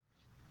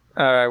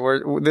All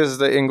right, this is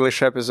the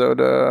English episode,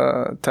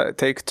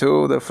 take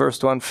 2. The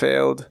first one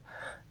failed.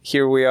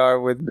 Here we are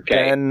with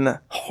Ben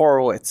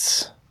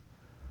Horowitz.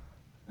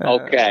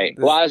 Okay.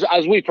 Well,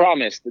 as we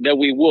promised that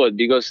we would,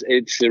 because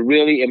it's a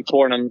really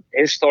important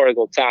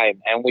historical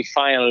time, and we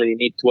finally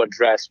need to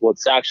address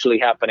what's actually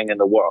happening in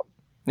the world.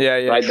 Yeah.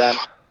 Right, Dan?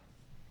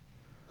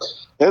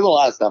 There's a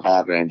lot of stuff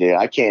happening, dude.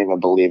 I can't even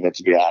believe it,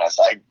 to be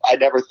honest. I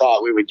never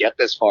thought we would get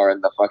this far in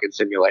the fucking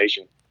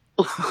simulation.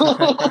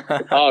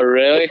 Oh,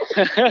 really?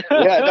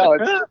 Yeah, no,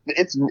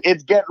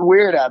 it's getting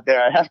weird out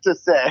there, I have to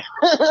say.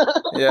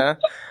 Yeah.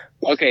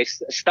 Okay,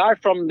 start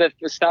from the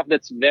stuff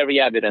that's very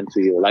evident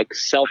to you, like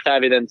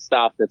self-evident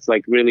stuff that's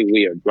like really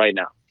weird right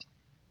now.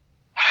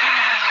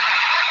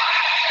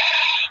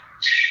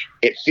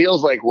 It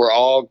feels like we're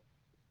all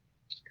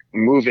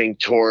moving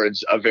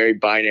towards a very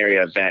binary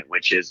event,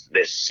 which is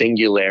this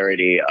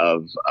singularity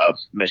of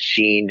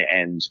machine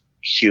and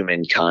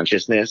human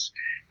consciousness.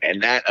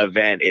 And that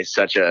event is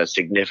such a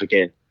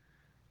significant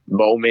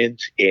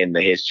moment in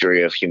the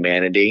history of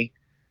humanity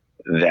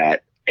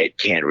that it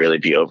can't really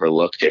be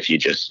overlooked if you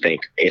just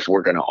think, if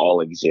we're going to all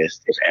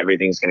exist, if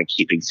everything's going to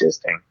keep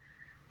existing,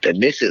 then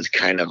this is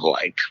kind of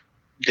like,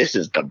 this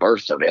is the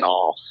birth of it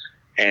all.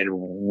 And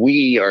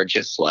we are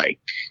just like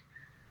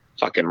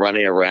fucking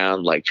running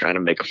around like trying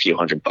to make a few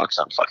 $100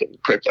 on fucking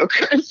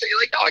cryptocurrency.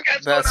 Like, oh,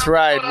 guys, that's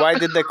right. Why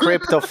did the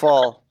crypto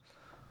fall?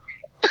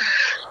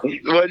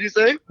 What did you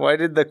say? Why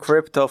did the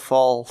crypto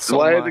fall so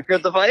Why much? did the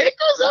crypto fall? It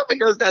goes up, it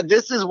goes down.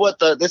 This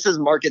is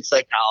market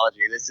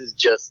psychology. This is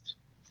just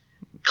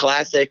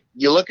classic.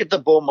 You look at the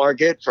bull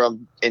market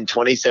from in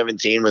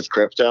 2017 with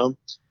crypto,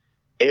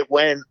 it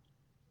went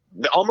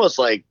almost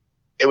like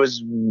it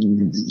was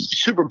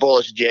super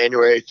bullish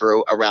January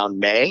through around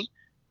May.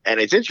 And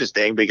it's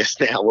interesting because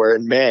now we're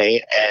in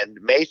May, and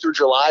May through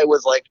July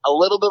was like a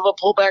little bit of a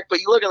pullback, but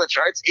you look at the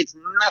charts, it's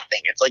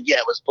nothing. It's like, yeah,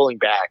 it was pulling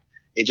back.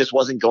 It just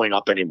wasn't going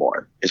up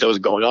anymore. So it was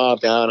going up,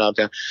 down, up,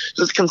 down.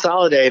 So it's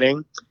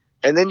consolidating.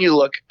 And then you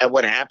look at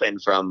what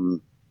happened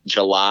from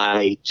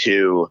July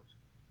to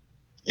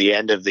the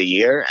end of the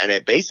year, and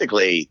it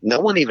basically,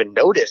 no one even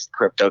noticed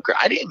crypto.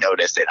 I didn't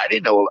notice it.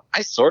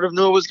 I sort of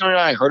knew what was going on.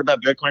 I heard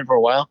about Bitcoin for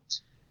a while,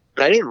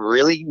 but I didn't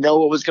really know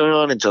what was going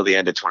on until the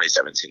end of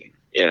 2017,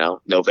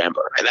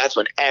 November. And that's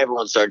when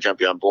everyone started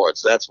jumping on board.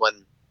 So that's when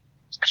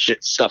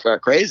stuff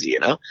got crazy,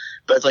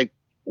 But it's like,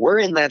 we're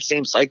in that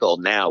same cycle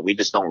now. We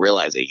just don't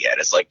realize it yet.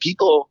 It's like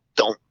people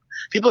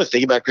are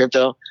thinking about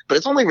crypto, but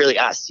it's only really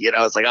us,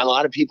 It's like a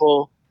lot of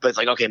people, but it's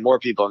like, okay, more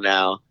people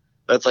now.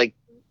 But it's like,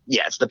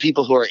 yeah, it's the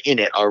people who are in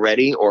it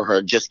already or who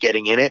are just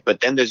getting in it.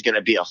 But then there's going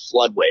to be a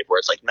flood wave where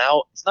it's like,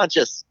 now it's not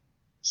just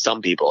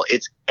some people,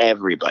 it's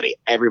everybody.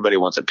 Everybody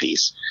wants a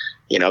piece,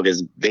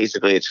 because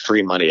basically it's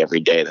free money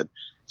every day that's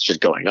just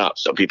going up.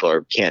 So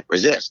people can't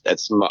resist.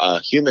 That's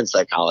human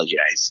psychology,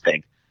 I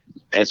think.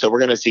 And so we're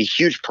going to see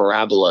huge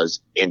parabolas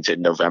into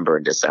November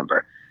and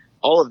December.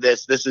 All of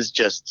this is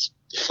just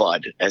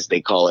FUD, as they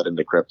call it in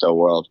the crypto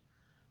world.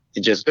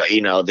 It just,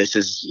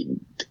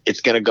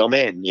 it's going to go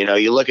in.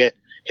 You look at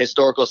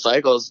historical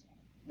cycles,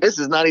 this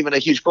is not even a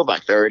huge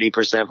pullback, 30%,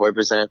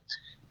 40%.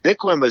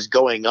 Bitcoin was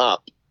going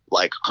up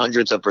like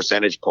hundreds of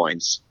percentage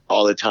points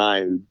all the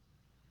time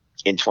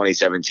in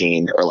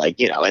 2017 or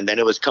and then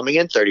it was coming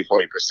in 30,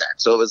 40%.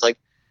 So it was like,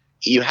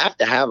 you have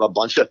to have a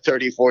bunch of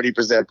 30, 40%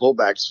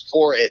 pullbacks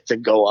for it to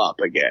go up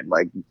again.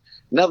 Like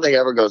nothing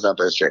ever goes up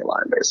in a straight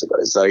line,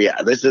 basically. So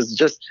yeah, this is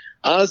just,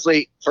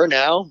 honestly, for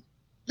now,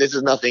 this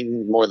is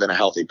nothing more than a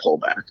healthy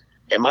pullback,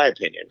 in my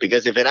opinion,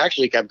 because if it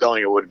actually kept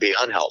going, it would be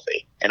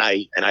unhealthy. And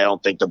I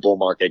don't think the bull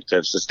market could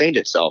have sustained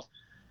itself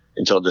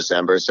until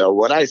December. So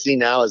what I see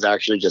now is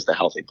actually just a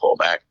healthy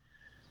pullback.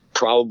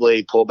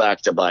 Probably pullback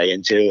to buy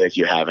into if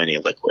you have any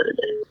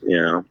liquidity,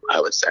 I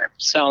would say.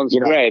 Sounds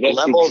great.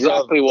 That's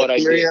exactly what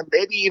Ethereum, I did.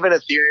 Maybe even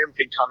Ethereum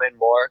could come in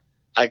more.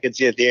 I could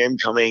see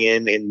Ethereum coming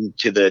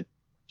into the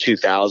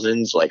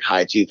 2000s, like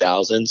high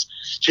 2000s.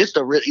 Just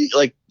a really,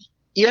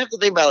 you have to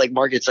think about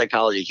market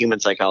psychology, human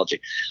psychology.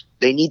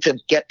 They need to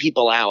get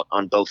people out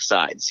on both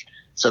sides.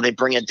 So they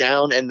bring it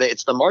down, and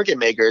it's the market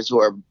makers who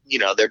are,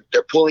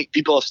 they're pulling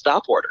people of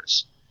stop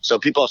orders. So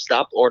people have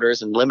stop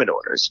orders and limit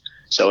orders.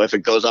 So if it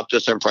goes up to a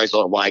certain price,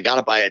 I got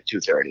to buy at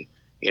 230.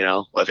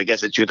 Well, if it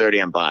gets at 230,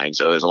 I'm buying.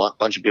 So there's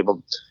bunch of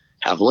people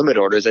have limit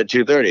orders at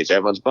 230, so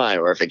everyone's buying.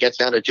 Or if it gets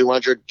down to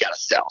 200, got to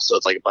sell. So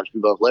it's like a bunch of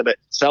people have limit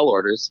sell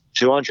orders,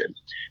 200.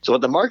 So what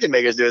the market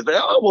makers do is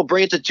we'll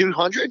bring it to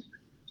 200,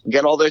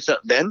 get all their stuff.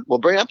 Then we'll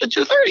bring it up to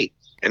 230,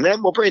 and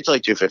then we'll bring it to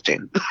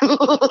 215.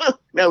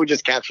 Now we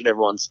just captured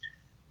everyone's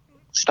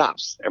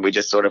stops, and we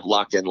just sort of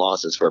locked in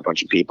losses for a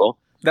bunch of people.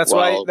 That's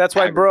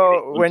why,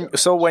 bro.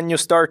 When you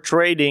start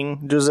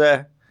trading,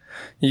 Jose,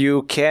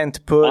 you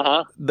can't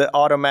put the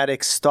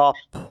automatic stop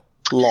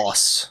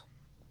loss.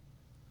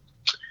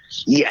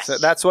 Yes, so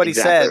that's what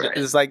exactly he said. Right.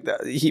 It's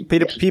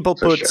like people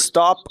put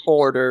stop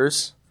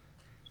orders,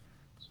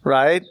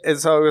 right? And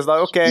so it was like,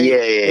 okay,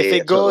 if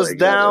it goes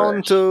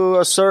down to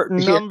a certain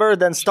number,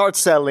 then start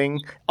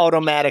selling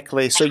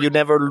automatically, so you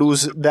never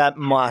lose that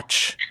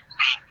much.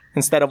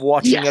 instead of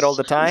watching it all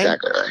the time.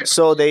 Exactly right.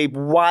 So they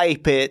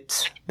wipe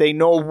it. They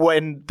know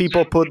when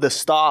people put the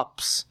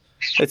stops.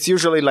 It's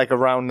usually like a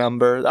round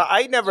number.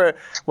 I put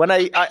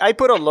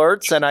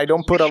alerts, and I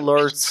don't put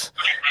alerts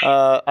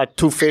at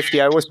 250.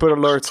 I always put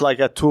alerts like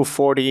at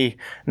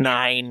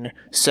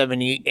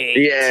 249.78.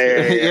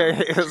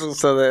 Yeah.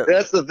 So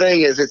that's the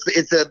thing is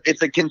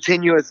it's a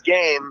continuous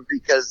game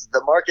because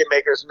the market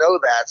makers know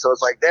that. So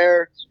it's like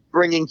they're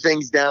bringing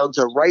things down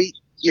to right.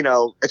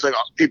 It's like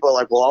people are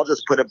like, well, I'll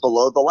just put it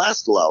below the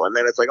last low. And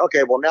then it's like,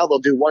 okay, well, now they'll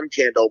do one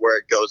candle where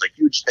it goes a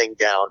huge thing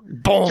down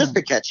Boom. Just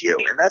to catch you.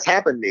 And that's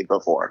happened to me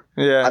before.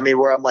 Yeah. I mean,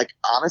 where I'm like,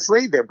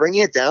 honestly, they're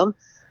bringing it down.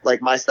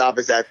 Like my stop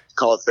is at,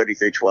 call it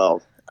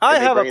 33.12. I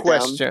have a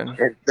question.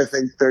 And the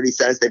thing's 30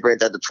 cents. They bring it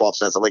down to 12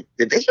 cents. I'm like,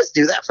 did they just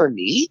do that for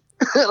me?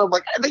 And I'm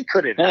like, they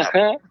couldn't have.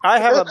 I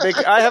have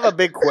a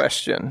big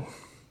question.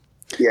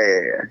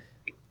 Yeah.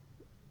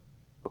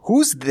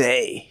 Who's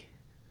they?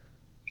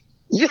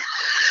 Yeah.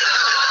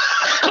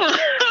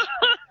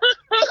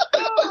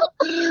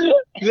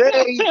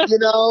 They,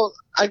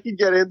 I can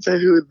get into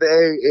who they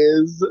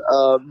is.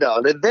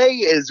 No, the they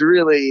is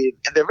really,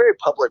 they're very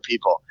public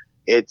people.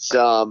 It's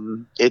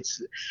the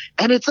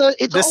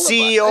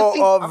CEO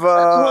of that's who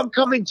I'm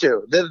coming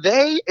to. The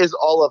they is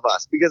all of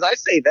us because I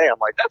say they. I'm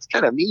like, that's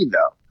kind of mean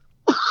though.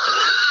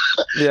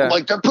 Yeah. I'm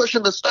like, they're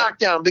pushing the stock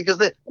down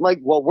because I'm like,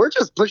 well, we're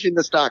just pushing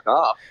the stock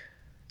up.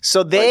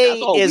 So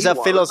they is a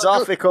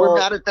philosophical. We're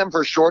mad at them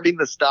for shorting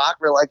the stock.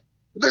 We're like,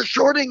 they're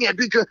shorting it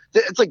because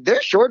it's like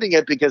they're shorting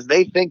it because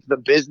they think the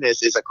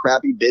business is a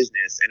crappy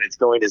business and it's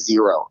going to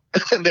zero.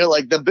 And they're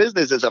like, the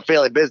business is a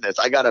failing business.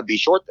 I got to be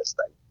short this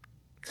thing.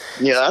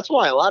 That's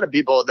why a lot of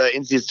people, the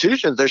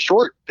institutions, they're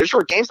short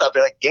GameStop.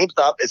 They're like,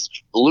 GameStop is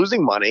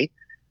losing money.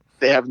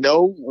 They have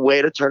no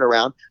way to turn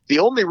around. The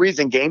only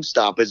reason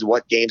GameStop is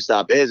what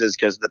GameStop is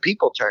because the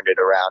people turned it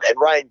around. And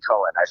Ryan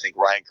Cohen,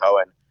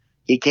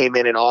 he came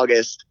in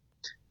August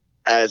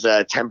as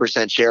a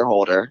 10%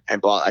 shareholder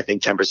and bought, I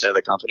think, 10% of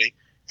the company.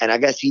 And I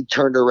guess he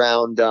turned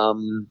around,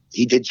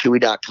 he did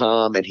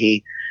Chewy.com and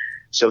he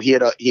had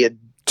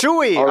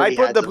Chewy.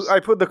 I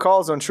put the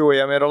calls on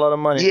Chewy. I made a lot of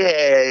money.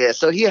 Yeah.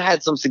 So he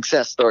had some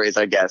success stories,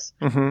 I guess.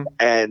 Mm-hmm.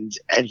 And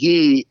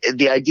the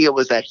idea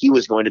was that he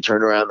was going to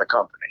turn around the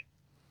company.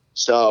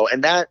 So,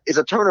 and that is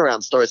a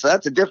turnaround story. So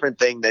that's a different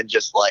thing than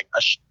just like,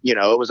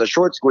 it was a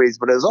short squeeze,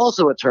 but it was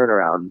also a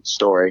turnaround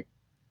story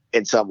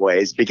in some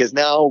ways because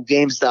now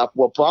GameStop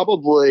will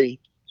probably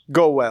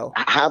go well,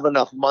 have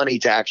enough money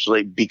to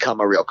actually become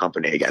a real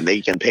company again.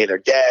 They can pay their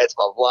debts,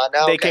 blah, blah,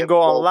 blah. Now, they can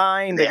go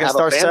online. They can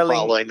start selling.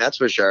 Following, that's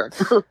for sure.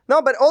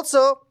 No, but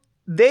also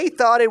they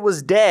thought it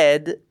was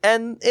dead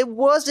and it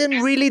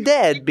wasn't really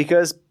dead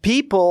because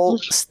people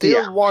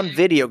still want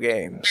video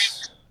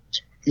games.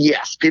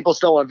 Yes, people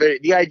still want video.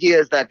 The idea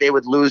is that they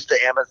would lose to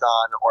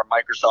Amazon or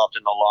Microsoft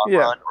in the long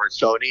run or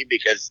Sony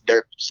because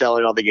they're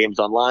selling all the games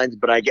online.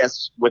 But I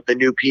guess with the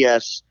new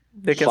PS5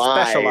 they can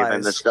specialize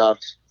and the stuff.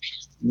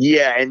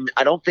 Yeah, and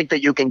I don't think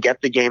that you can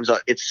get the games.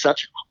 It's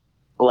such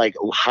like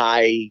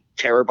high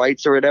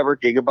terabytes or whatever,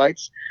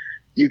 gigabytes.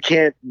 You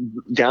can't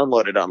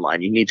download it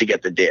online. You need to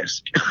get the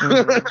disc.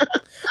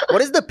 Mm-hmm.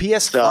 What is the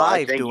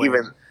PS5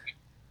 doing?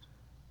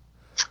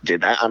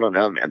 I don't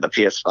know, man. The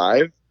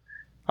PS5?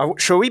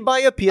 Should we buy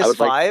a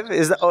PS5?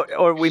 Is that,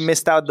 or we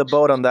missed out the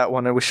boat on that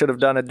one, and we should have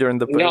done it during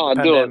the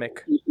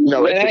pandemic?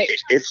 No,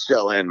 it's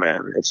still in,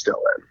 man. It's still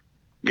in.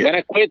 Yeah. When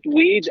I quit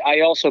weed, I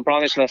also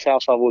promised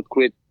myself I would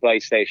quit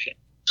PlayStation.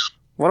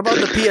 What about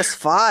the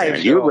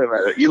PS5? You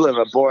live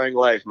a boring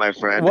life, my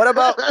friend. What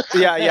about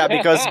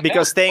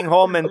because staying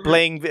home and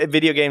playing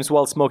video games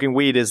while smoking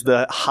weed is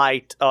the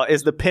height,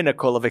 is the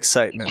pinnacle of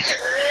excitement.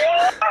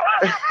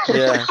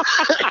 Yeah.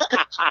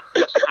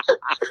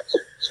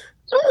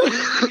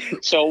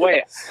 So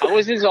wait, how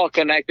is this all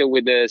connected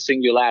with the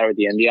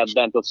singularity and the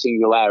advent of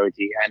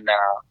singularity? And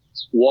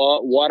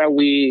what are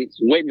we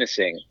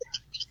witnessing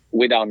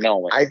without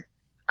knowing? I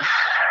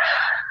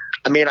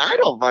mean, I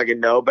don't fucking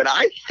know, but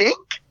I think,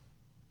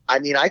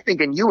 and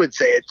you would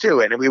say it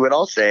too, and we would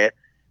all say it,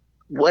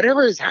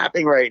 whatever is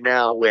happening right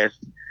now with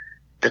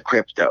the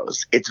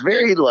cryptos, it's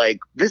very like,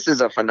 this is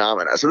a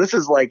phenomenon. So this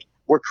is like,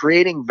 we're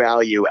creating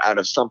value out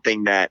of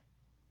something that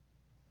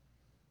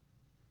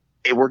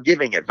we're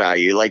giving it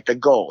value, like the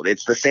gold.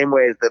 It's the same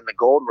way as the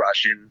gold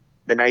rush in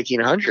the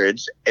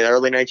 1900s, in the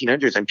early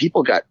 1900s, and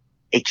people got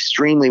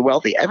extremely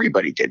wealthy.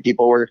 Everybody did.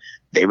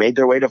 They made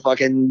their way to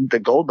fucking the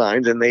gold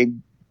mines and they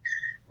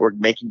were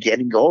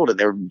getting gold and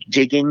they're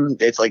digging.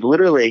 It's like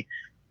literally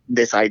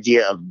this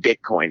idea of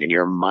Bitcoin and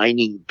you're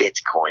mining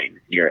Bitcoin.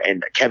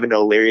 And Kevin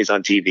O'Leary's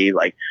on TV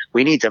like,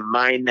 we need to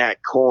mine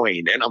that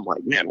coin. And I'm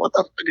like, man, what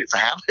the fuck is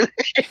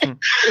happening?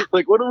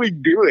 Like, what are we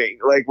doing?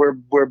 Like,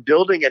 we're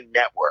building a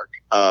network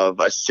of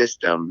a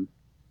system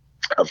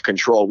of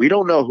control. We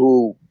don't know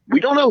who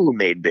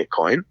made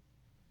Bitcoin.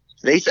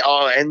 They say,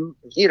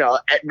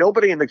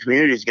 nobody in the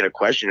community is going to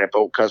question it,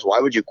 because why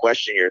would you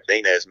question your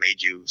thing that has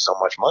made you so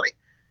much money?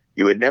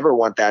 You would never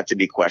want that to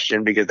be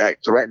questioned because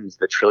that threatens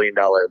the $1 trillion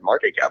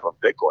market cap of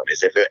Bitcoin.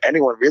 Is if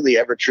anyone really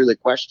ever truly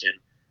questioned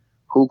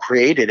who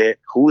created it,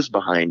 who's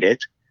behind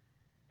it,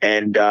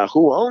 and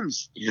who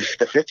owns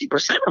the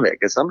 50% of it.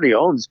 Because somebody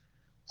owns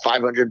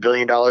 $500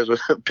 billion worth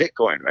of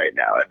Bitcoin right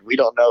now, and we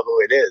don't know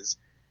who it is.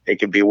 It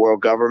could be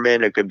world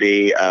government. It could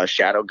be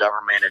shadow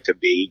government. It could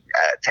be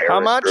a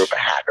terrorist group, a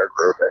hacker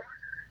group.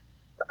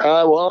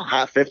 Well,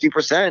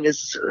 50%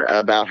 is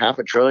about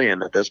 $500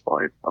 billion at this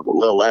point. A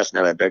little less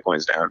now that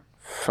Bitcoin's down.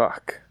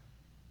 Fuck.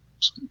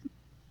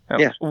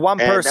 Yeah. One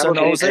person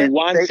owns it.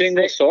 One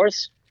single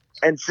source.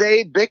 And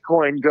say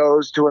Bitcoin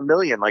goes to 1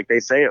 million like they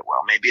say it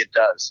will. Maybe it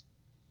does.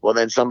 Well,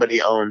 then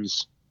somebody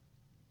owns,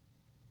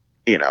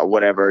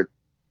 whatever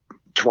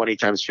 20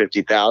 times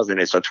 50,000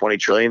 is. So 20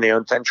 trillion, they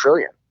own 10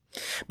 trillion.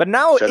 But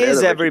now so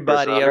is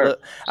everybody?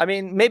 I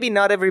mean, maybe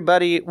not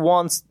everybody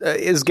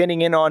is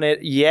getting in on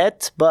it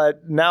yet.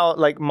 But now,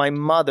 like my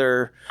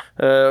mother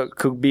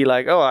could be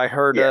like, "Oh, I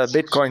heard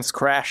Bitcoin's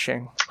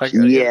crashing." Like,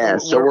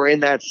 so we're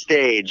in that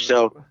stage.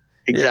 So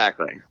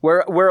exactly,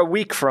 we're a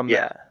week from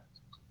that.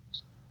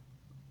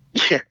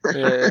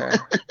 Yeah.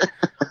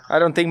 I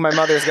don't think my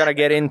mother's gonna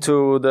get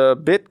into the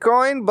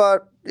Bitcoin,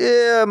 but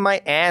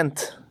my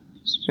aunt.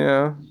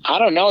 Yeah. I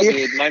don't know,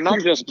 dude. My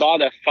mom just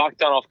bought a fuck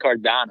ton of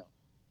Cardano.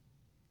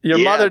 Your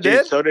mother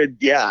did? So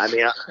did, I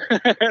mean,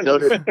 so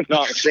did,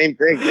 same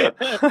thing.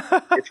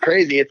 It's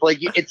crazy. It's like,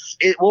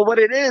 well, what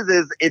it is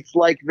it's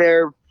like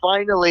they're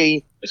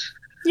finally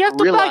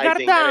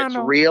realizing that it's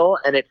real,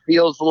 and it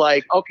feels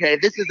like, okay,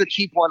 this is a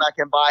cheap one I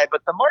can buy,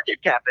 but the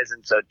market cap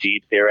isn't so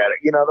deep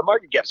theoretically. The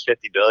market cap's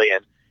 50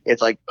 billion.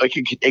 It's like,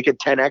 it could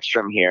 10x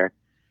from here.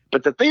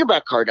 But the thing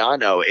about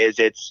Cardano is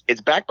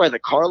it's backed by the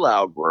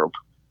Carlyle Group,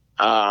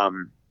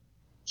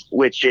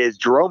 which is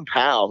Jerome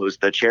Powell, who's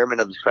the chairman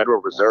of the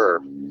Federal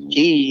Reserve.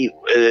 He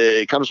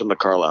comes from the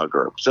Carlyle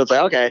Group. So it's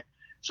like, okay,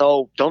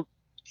 so so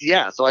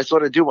I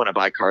sort of do want to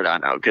buy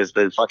Cardano because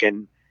the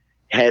fucking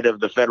head of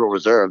the Federal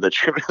Reserve, the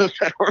chairman of the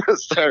Federal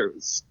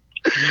Reserves,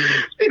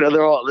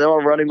 they're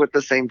all running with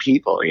the same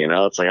people,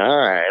 It's like, all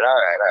right.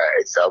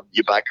 So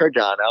you buy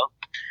Cardano.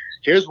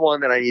 Here's one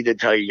that I need to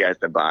tell you guys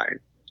to buy.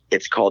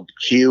 It's called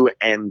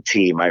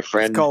QNT. My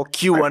friend, it's called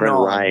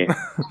QAnon. Ryan.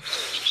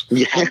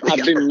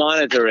 I've been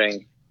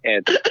monitoring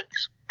it.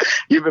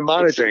 You've been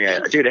monitoring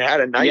it, dude. It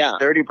had a nice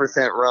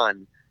 30%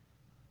 run.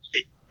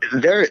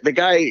 They're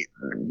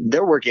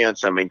working on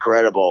some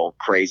incredible,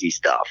 crazy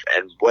stuff,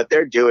 and what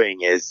they're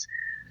doing is,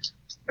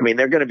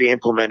 they're going to be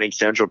implementing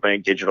central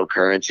bank digital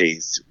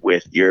currencies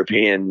with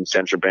European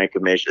Central Bank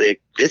Commission.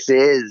 This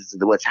is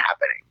what's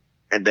happening,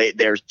 and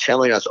they're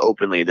telling us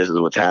openly this is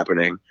what's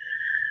happening.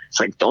 It's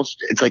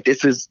like,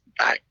 this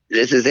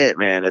is it,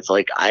 man. It's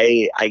like,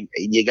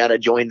 you got to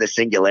join the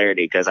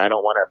singularity because I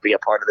don't want to be a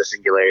part of the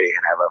singularity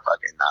and have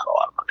not a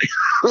lot of money.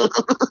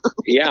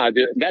 Yeah,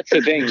 dude, that's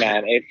the thing,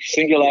 man. If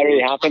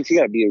singularity happens, you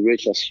got to be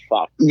rich as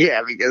fuck.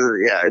 Yeah, because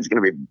it's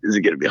going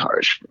to be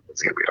harsh.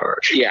 It's going to be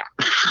harsh. Yeah.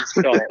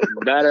 So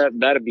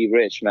better be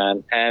rich,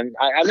 man. And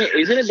I mean,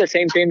 isn't it the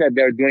same thing that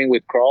they're doing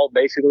with Kroll,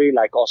 basically,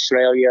 like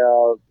Australia,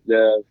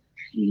 the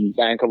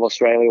Bank of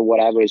Australia,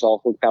 whatever, is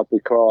all hooked up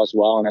with Kroll as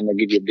well, and then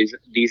they give you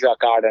a Visa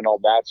card and all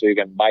that, so you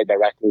can buy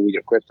directly with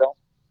your crypto.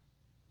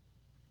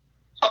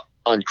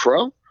 On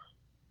Kroll?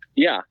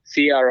 Yeah,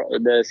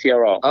 the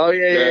CRO. Oh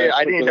yeah.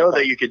 I didn't know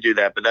that you could do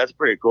that, but that's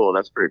pretty cool.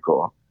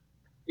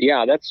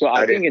 Yeah, that's.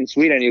 I think in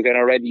Sweden you can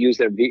already use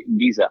their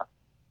Visa.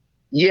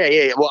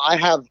 Yeah. Well, I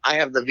have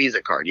the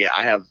Visa card. Yeah,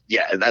 I have.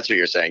 Yeah, that's what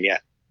you're saying. Yeah.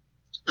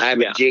 I have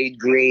a Jade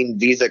Green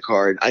Visa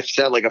card. I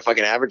sound like a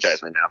fucking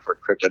advertisement now for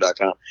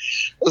Crypto.com.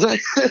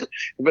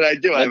 But I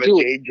do. I have a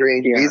Jade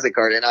Green Visa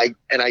card, and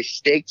I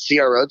staked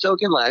CRO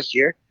token last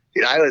year.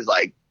 Dude, I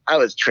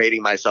was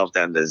trading myself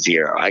down to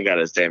zero. I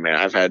gotta say, man,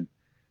 I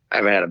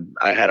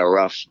had a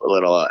rough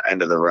little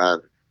end of the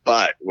run,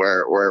 but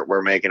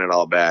we're making it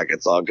all back.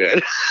 It's all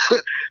good.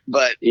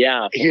 But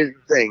here's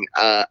the thing.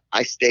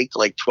 I staked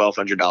like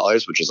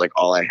 $1,200, which is like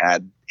all I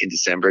had in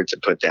December to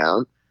put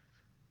down,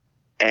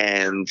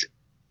 and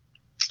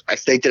I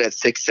staked it at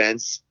 6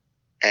 cents,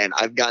 and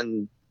I've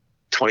gotten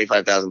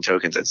 25,000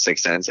 tokens at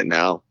 6 cents, and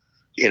now,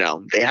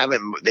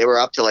 they were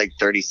up to like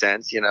 30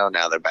 cents,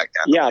 now they're back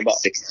down to like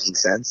 16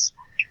 cents.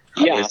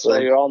 Yeah, so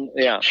you're on,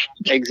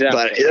 exactly.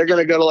 But they're going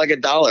to go to like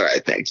 $1, I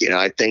think.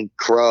 I think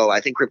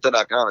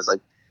Crypto.com is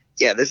like,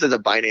 this is a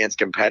Binance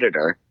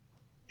competitor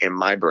in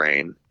my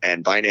brain,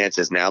 and Binance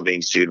is now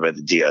being sued by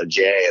the DOJ.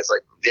 It's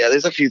like,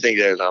 there's a few things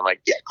there. So I'm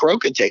like, Crow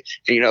could take,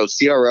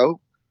 CRO.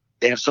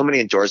 They have so many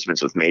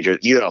endorsements with major,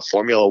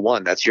 Formula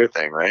One. That's your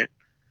thing, right?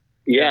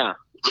 Yeah.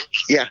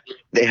 Yeah.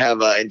 They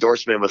have an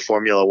endorsement with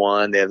Formula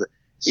One. They have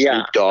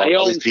Snoop Dogg. I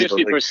own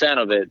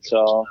 50% of it,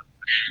 so.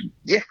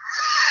 Yeah.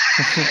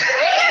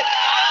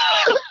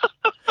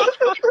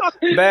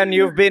 Ben,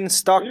 you've been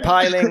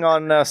stockpiling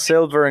on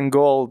silver and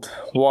gold.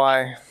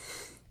 Why?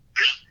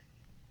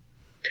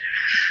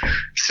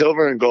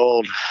 Silver and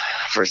gold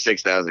for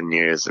 6,000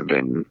 years have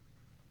been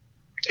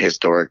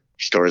historic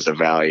stores of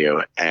value,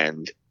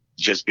 and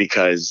just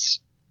because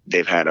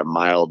they've had a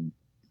mild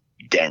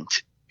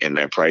dent in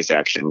their price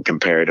action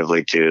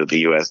comparatively to the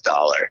US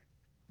dollar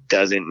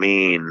doesn't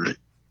mean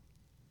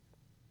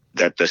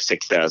that the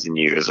 6,000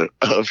 years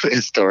of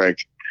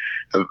historic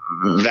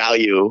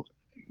value,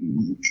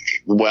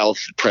 wealth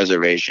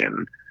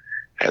preservation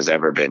has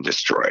ever been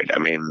destroyed. I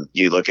mean,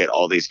 you look at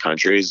all these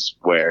countries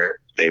where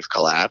they've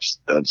collapsed,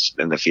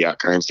 and the fiat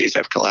currencies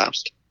have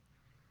collapsed.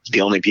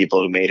 The only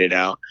people who made it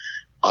out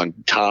on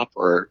top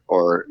or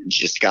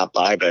just got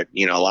by, but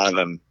a lot of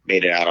them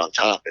made it out on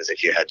top, is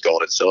if you had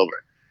gold and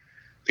silver,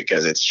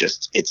 because it's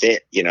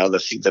it.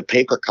 The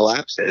paper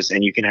collapses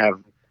and you can have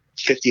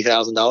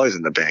 $50,000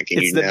 in the bank,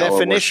 and it's the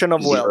definition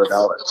of wealth.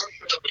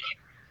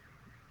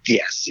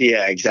 Yes,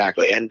 yeah,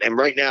 exactly. And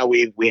right now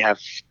we have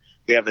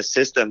a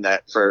system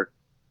that for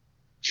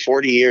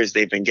 40 years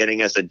they've been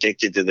getting us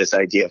addicted to this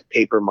idea of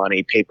paper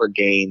money, paper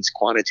gains,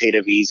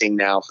 quantitative easing.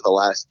 Now for the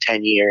last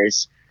 10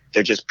 years,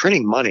 they're just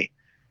printing money.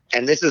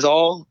 And this is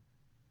all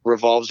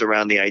revolves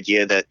around the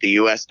idea that the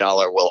US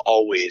dollar will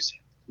always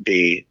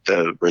be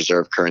the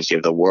reserve currency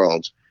of the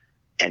world.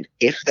 And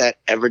if that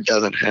ever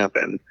doesn't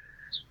happen,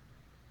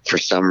 for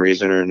some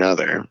reason or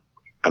another,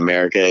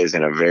 America is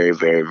in a very,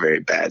 very, very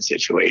bad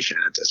situation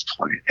at this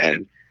point.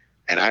 And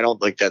I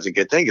don't think that's a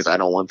good thing, because I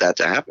don't want that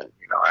to happen.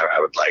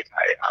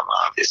 I'm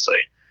obviously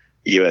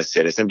a U.S.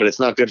 citizen, but it's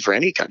not good for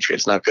any country.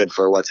 It's not good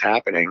for what's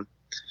happening.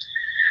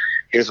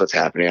 Here's what's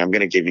happening. I'm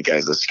going to give you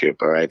guys the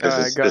scoop, all right?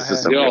 This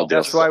is some real deal.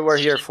 That's why we're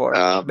here for.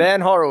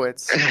 Ben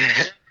Horowitz,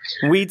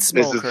 weed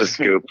smoker. This is the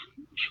scoop.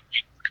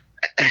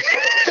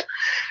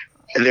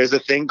 And there's a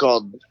thing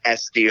called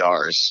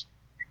SDRs.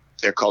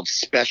 They're called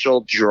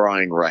special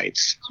drawing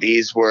rights.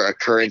 These were a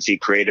currency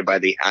created by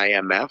the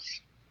IMF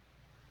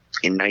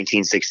in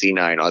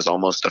 1969 as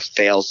almost a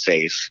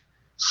fail-safe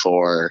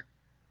for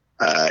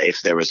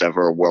if there was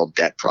ever a world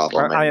debt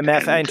problem.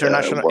 IMF,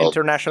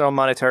 International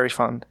Monetary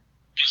Fund.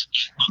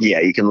 Yeah,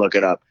 you can look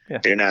it up.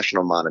 Yeah.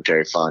 International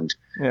Monetary Fund.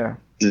 Yeah.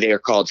 They're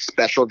called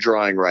special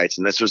drawing rights,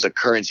 and this was a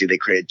currency. They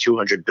created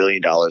 $200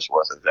 billion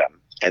worth of them.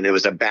 And it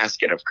was a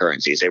basket of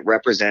currencies. It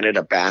represented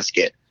a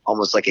basket,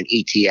 almost like an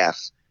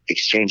ETF,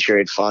 exchange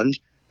traded fund,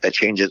 that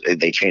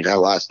they change a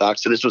lot of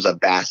stocks. So this was a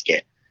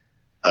basket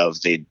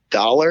of the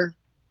dollar,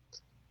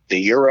 the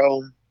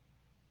euro,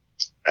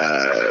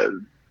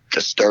 the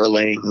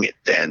sterling,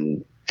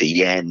 then the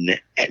yen,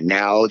 and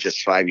now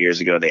just 5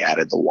 years ago they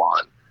added the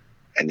yuan,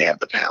 and they have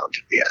the pound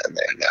in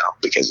there now,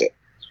 because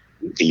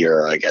the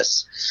euro, I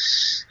guess,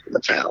 the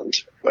pound,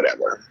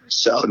 whatever.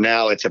 So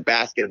now it's a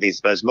basket of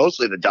these, but it's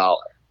mostly the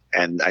dollar,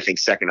 and I think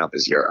second up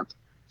is Europe.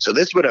 So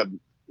this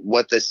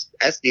what this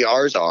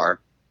SDRs are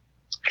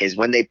is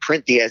when they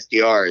print the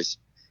SDRs,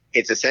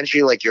 it's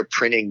essentially like you're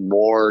printing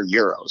more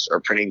euros or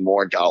printing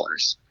more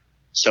dollars.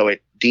 So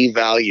it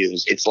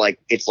devalues. It's like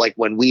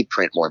when we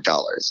print more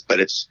dollars, but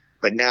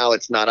now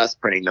it's not us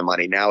printing the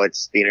money. Now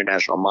it's the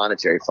International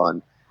Monetary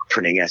Fund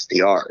printing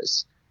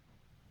SDRs.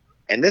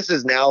 And this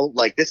is now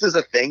this is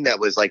a thing that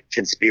was like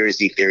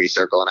conspiracy theory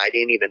circle, and I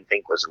didn't even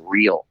think was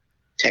real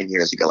 10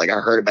 years ago. Like, I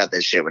heard about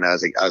this shit when I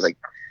was like,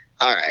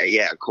 all right,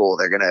 yeah, cool.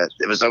 We're gonna have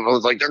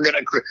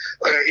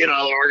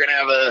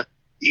a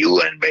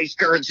UN based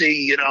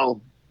currency,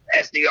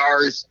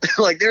 SDRs.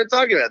 Like, they're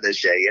talking about this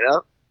shit,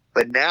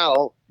 but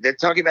now they're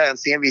talking about it on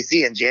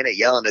CNBC, and Janet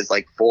Yellen is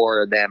like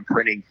for them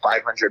printing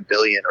 500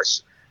 billion or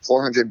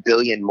 400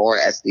 billion more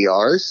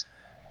SDRs.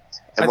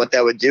 And what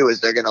that would do is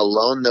they're going to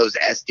loan those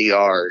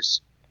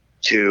SDRs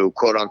to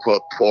quote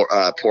unquote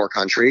poor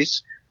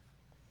countries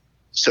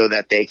so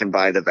that they can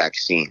buy the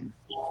vaccine.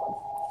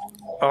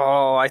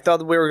 Oh, I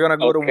thought we were going to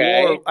go to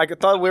war. I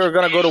thought we were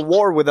going to go to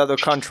war with other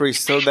countries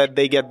so that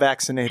they get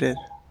vaccinated.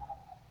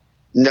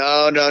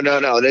 No.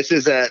 This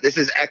is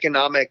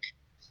economic.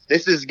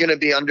 This is going to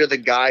be under the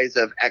guise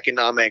of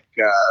economic.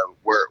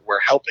 We're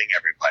helping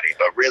everybody,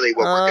 but really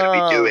what we're going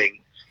to be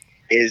doing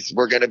is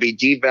we're going to be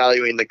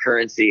devaluing the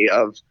currency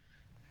of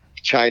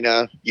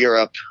China,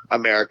 Europe,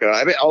 America.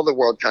 I mean, all the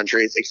world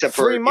countries except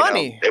for free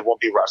money. It won't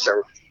be Russia.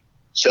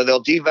 So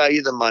they'll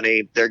devalue the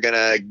money. They're going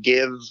to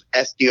give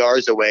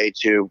SDRs away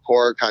to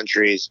poorer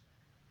countries.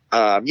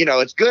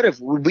 It's good if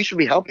we should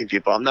be helping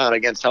people. I'm not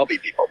against helping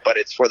people, but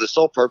it's for the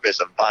sole purpose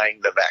of buying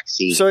the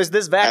vaccine. So is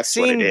this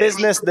vaccine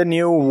business the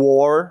new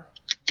war?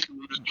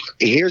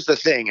 Here's the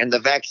thing. And the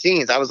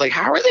vaccines, I was like,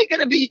 how are they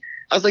going to be?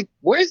 I was like,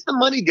 where's the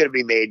money going to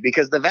be made?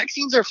 Because the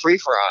vaccines are free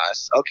for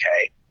us.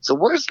 Okay. So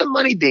where's the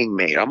money being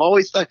made? I'm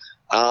always like,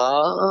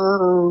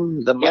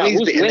 the money's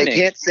and they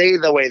can't say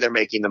the way they're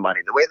making the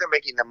money. The way they're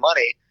making the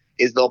money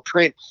is they'll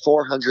print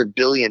 $400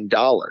 billion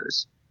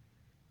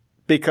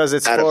because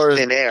it's out of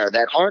thin air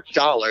that aren't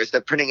dollars. They're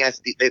printing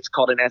it's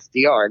called an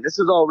SDR, and this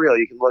is all real.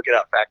 You can look it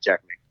up. Fact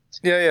check me.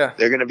 Yeah.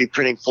 They're going to be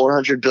printing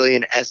 400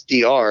 billion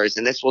SDRs,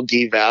 and this will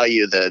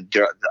devalue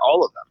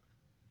all of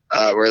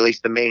them, or at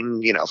least the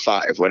main,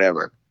 5,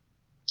 whatever.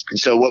 And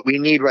so what we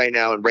need right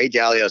now, and Ray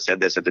Dalio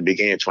said this at the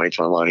beginning of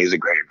 2021, he's a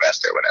great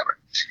investor, whatever.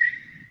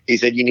 He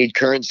said you need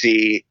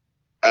currency,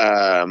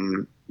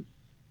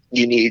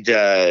 you need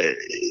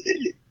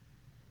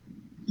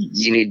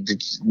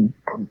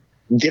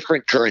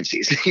different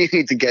currencies. You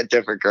need to get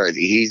different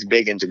currency. He's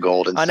big into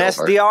gold and silver. An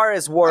SDR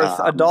is worth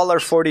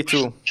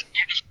 $1.42.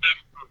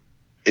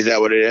 Is that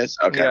what it is?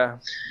 Okay.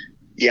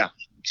 Yeah.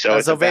 So As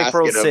it's a of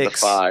April basket of the 6th.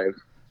 5.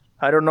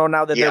 I don't know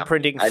now that they're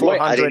printing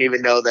 400. I didn't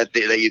even know that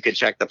you could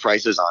check the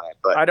prices on it.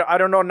 But I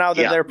don't know now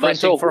that they're but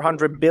printing so-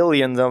 400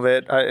 billion of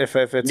it. If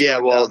it's yeah,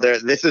 going well,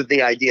 down. this is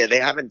the idea. They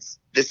haven't.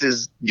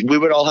 We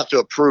would all have to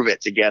approve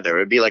it together.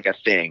 It'd be like a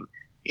thing,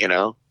 you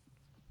know.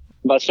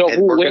 But so And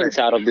who we're wins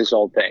out of this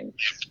whole thing?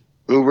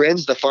 Who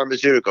wins? The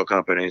pharmaceutical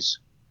companies,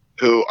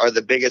 who are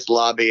the biggest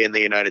lobby in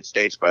the United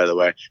States, by the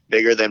way.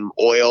 Bigger than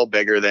oil,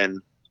 bigger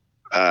than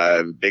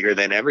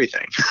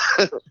everything.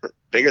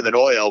 Bigger than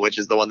oil, which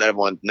is the one that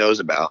everyone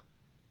knows about.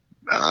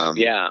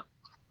 Yeah.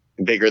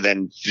 Bigger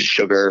than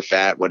sugar,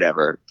 fat,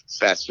 whatever,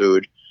 fast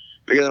food.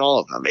 Bigger than all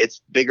of them.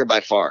 It's bigger by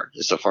far.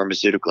 It's the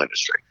pharmaceutical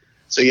industry.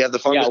 So you have the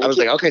I was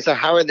like, okay, so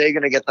how are they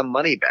going to get the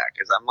money back?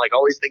 Because I'm like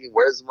always thinking,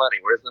 where's the money?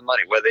 Where's the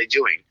money? What are they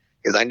doing?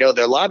 Because I know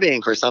they're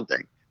lobbying for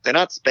something. They're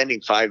not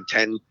spending 5,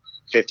 10,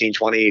 15,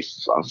 20,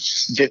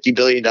 $50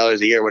 billion a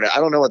year. Whatever. I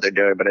don't know what they're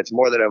doing, but it's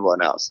more than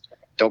everyone else.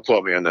 Don't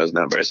quote me on those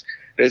numbers.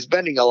 They're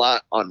spending a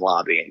lot on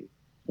lobbying.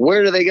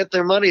 Where do they get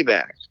their money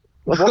back?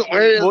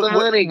 Where is the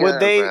money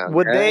would they come from,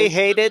 would they guys?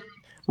 hate it?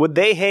 Would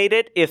they hate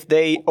it if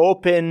they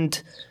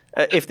opened,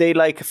 if they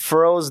like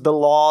froze the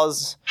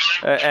laws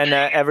and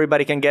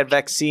everybody can get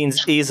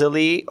vaccines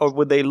easily, or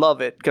would they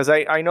love it? Because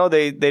I know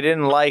they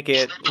didn't like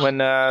it when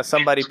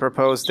somebody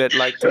proposed it.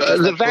 Like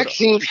The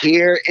vaccine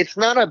here, it's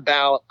not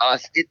about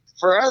us.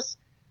 For us,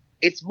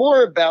 it's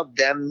more about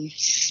them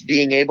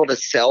being able to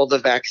sell the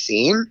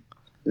vaccine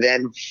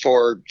than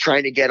for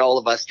trying to get all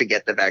of us to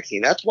get the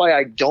vaccine. That's why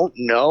I don't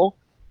know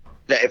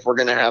that if we're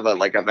going to have a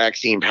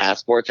vaccine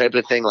passport type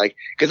of thing,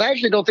 because I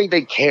actually don't think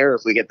they care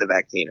if we get the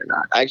vaccine or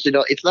not. I actually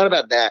don't. It's not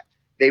about that.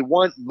 They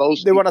want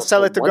They want to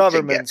sell it to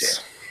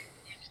governments.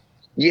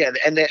 Yeah,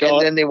 and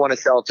then they want to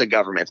sell it to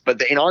governments.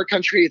 But in our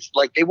country, it's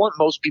like they want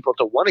most people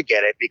to want to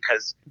get it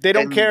because they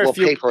don't care we'll if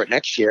you pay for it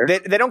next year.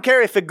 They don't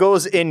care if it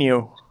goes in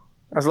you,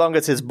 as long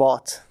as it's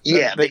bought.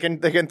 Yeah, they can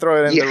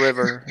throw it in the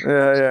river.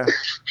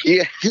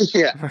 Yeah.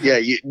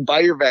 You buy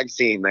your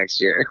vaccine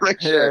next year.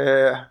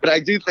 Yeah. But I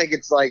do think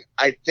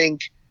I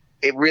think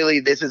it really,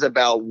 this is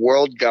about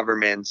world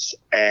governments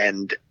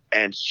and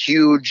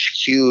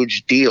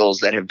huge deals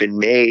that have been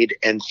made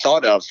and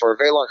thought of for a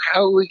very long.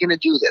 How are we going to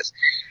do this?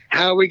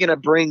 How are we going to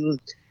bring?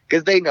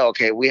 Because they know,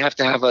 okay, we have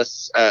to have a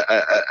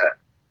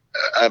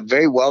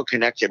very well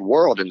connected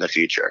world in the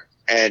future.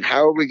 And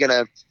how are we going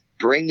to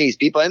bring these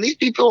people? And these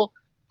people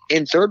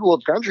in third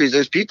world countries,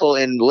 there's people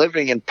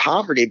living in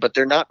poverty, but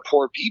they're not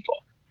poor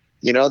people.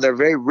 You know, they're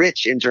very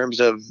rich in terms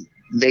of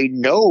they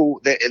know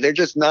that they're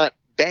just not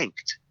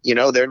banked. You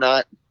know, they're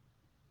not,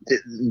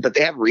 but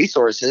they have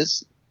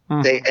resources.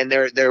 Mm-hmm.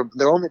 They're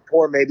only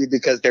poor maybe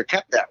because they're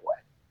kept that way.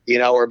 You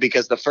know, or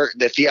because the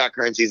fiat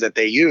currencies that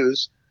they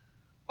use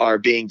are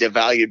being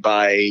devalued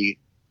by,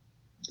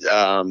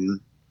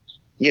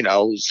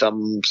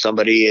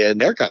 somebody in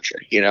their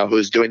country. You know,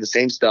 who's doing the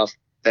same stuff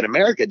that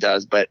America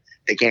does, but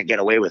they can't get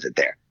away with it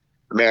there.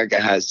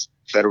 America has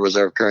Federal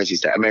Reserve currency.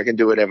 America can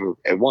do whatever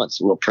it wants.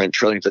 We'll print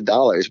trillions of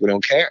dollars. We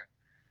don't care.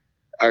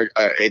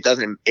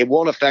 It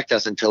won't affect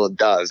us until it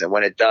does. And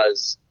when it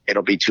does,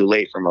 it'll be too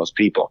late for most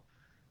people.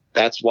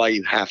 That's why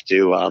you have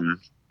to,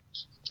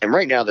 and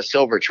right now the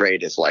silver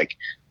trade is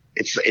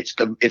it's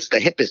the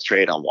hippest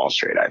trade on Wall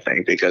Street, I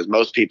think, because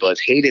most people,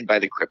 it's hated by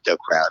the crypto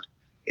crowd.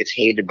 It's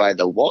hated by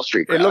the Wall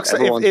Street crowd. It looks.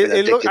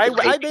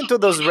 I've been to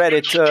those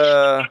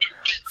Reddit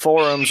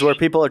forums where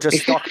people are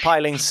just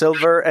stockpiling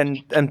silver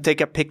and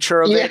take a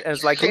picture of it, and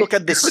it's like, look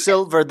at this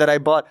silver that I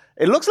bought.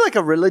 It looks like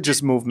a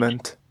religious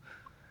movement.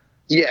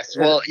 Yes,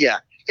 well, yeah.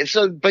 And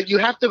so, but you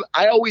have to.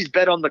 I always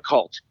bet on the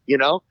cult. You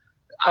know,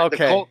 okay.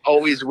 The cult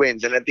always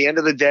wins, and at the end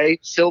of the day,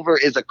 silver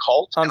is a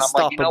cult. Unstoppable.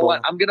 And I'm like, you know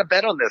what? I'm going to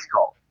bet on this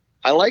cult.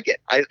 I like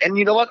it. And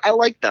you know what? I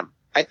like them.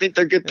 I think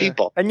they're good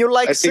people. And you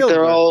like I silver.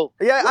 Think they're all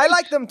I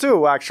like them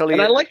too, actually.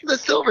 And I like the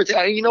silver too.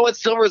 You know what?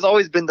 Silver has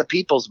always been the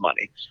people's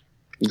money.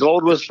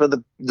 Gold was for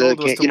the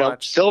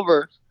much.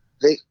 Silver.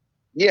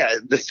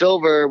 The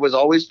silver was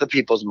always the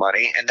people's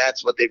money, and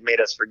that's what they've made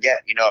us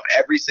forget. You know, if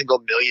every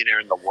single millionaire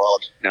in the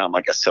world, now I'm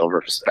like a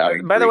silver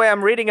spouting. By the way,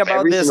 I'm reading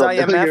about this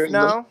IMF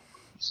now.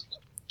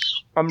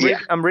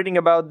 I'm reading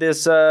about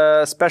this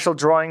special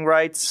drawing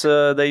rights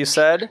that you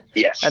said.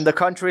 Yes. And the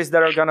countries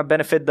that are going to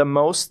benefit the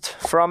most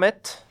from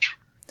it.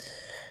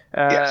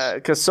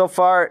 Because so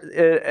far,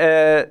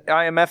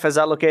 IMF has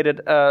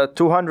allocated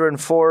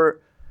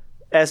 204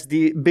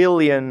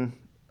 billion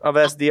of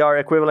SDR,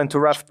 equivalent to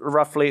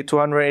roughly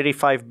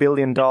 $285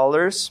 billion.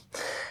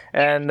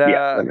 And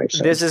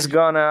this is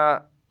going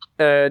to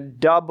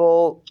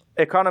double.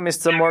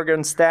 Economists at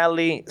Morgan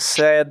Stanley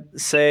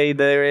say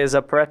there is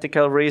a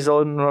practical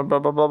reason, blah, blah,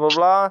 blah, blah,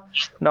 blah.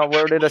 Now,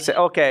 where did I say?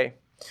 Okay.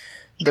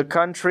 The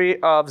country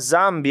of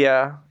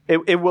Zambia,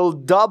 it will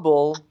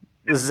double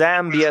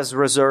Zambia's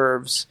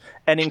reserves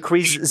and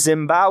increase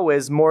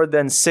Zimbabwe's more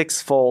than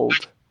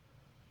sixfold.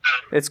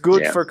 It's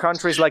good for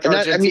countries like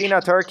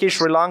Argentina, Turkey,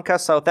 Sri Lanka,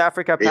 South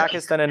Africa,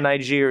 Pakistan, and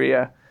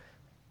Nigeria.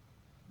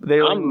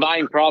 I'm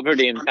buying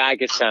property in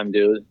Pakistan,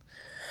 dude.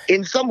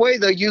 in some way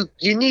though, you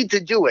need to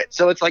do it.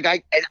 So it's like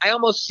I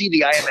almost see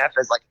the IMF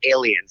as like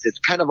aliens. It's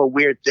kind of a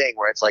weird thing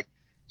where it's like,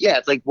 yeah,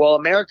 it's like, well,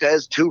 America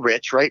is too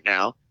rich right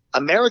now.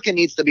 America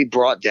needs to be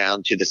brought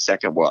down to the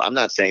second world. I'm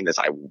not saying this.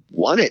 I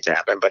want it to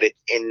happen, but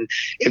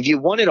if you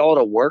want it all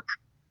to work,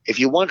 if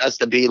you want us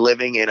to be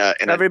living in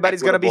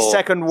everybody's going to be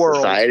second world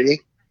society,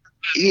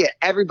 yeah,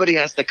 everybody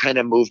has to kind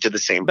of move to the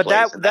same but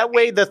place. But that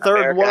way, the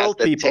third world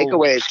people take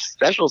away its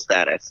special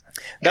status.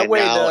 That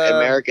way,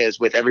 America is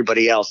with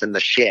everybody else in the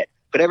shit,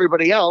 but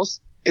everybody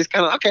else is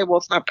kind of okay. Well,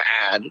 it's not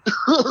bad.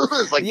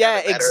 It's like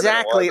yeah,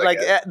 exactly. Like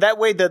that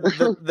way,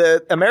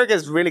 the America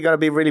is really going to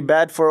be really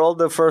bad for all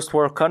the first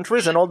world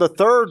countries, and all the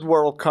third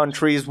world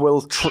countries will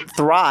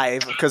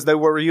thrive because they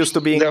were used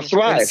to being. They'll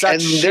thrive,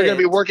 and they're going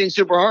to be working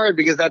super hard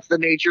because that's the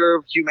nature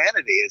of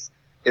humanity.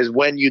 Is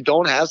when you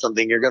don't have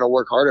something, you're going to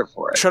work harder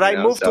for it. Should I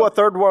move to a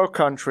third world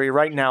country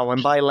right now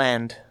and buy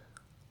land?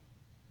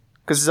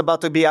 Because it's about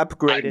to be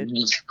upgraded.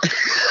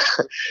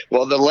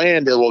 Well, the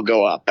land it will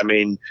go up. I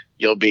mean,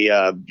 you'll be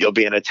an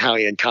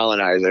Italian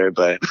colonizer,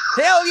 but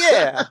hell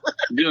yeah.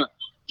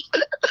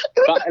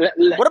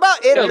 What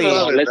about Italy?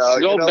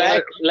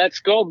 Let's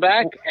go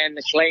back and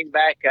claim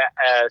back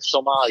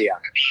Somalia.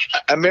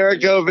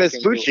 Amerigo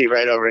Vespucci,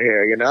 right over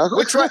here. You know,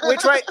 we tried.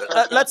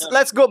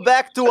 Let's go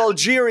back to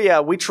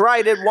Algeria. We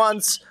tried it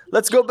once.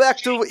 Let's go back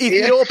to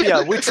Ethiopia.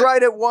 Yeah. We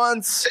tried it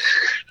once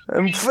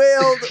and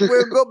failed.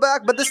 We'll go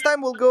back, but this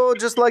time we'll go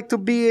just like to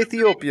be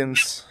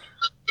Ethiopians.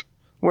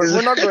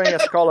 We're not going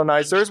as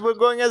colonizers. We're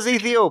going as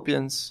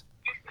Ethiopians.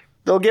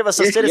 They'll give us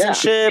a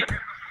citizenship. Yeah.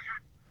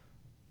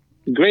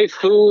 Great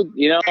food,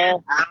 you know.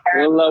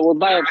 We'll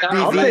buy a town.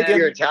 I'll take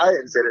your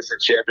Italian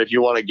citizenship if you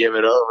want to give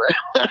it over.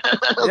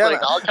 Yeah,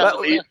 like, I'll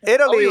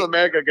Italy, leave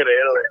America, go to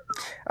Italy.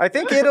 I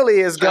think Italy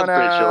is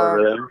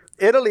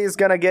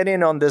gonna get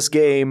in on this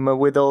game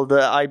with all the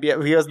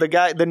IBM because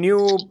the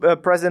new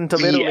president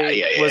of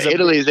Italy was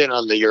Italy's in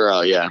on the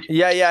euro. Yeah.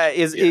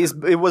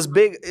 It was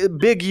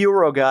big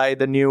euro guy,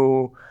 the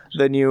new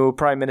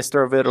prime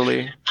minister of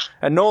Italy,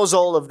 and knows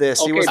all of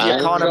this. He was the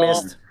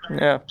economist.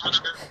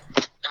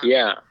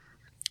 Yeah.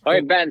 All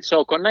right, Ben,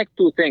 so connect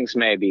two things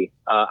maybe.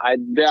 I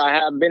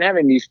have been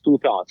having these two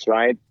thoughts,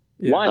 right?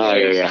 Yeah. One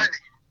is,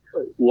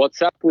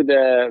 what's up with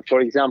for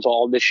example,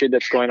 all the shit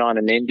that's going on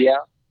in India?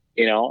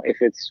 You know,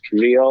 if it's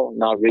real,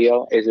 not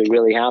real, is it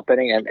really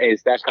happening? And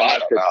is that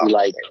connected to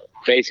like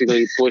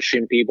basically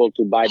pushing people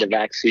to buy the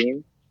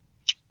vaccine?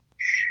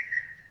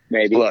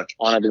 Maybe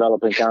on a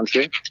developing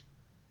country?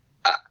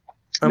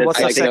 And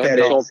what's I think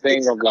the whole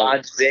thing of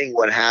odd thing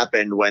what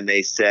happened when they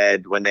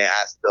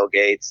asked Bill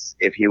Gates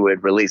if he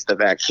would release the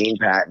vaccine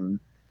patent,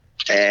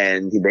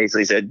 and he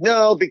basically said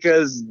no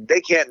because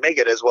they can't make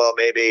it as well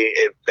maybe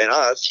than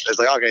us. It's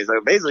like, okay, so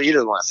basically you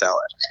just want to sell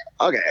it.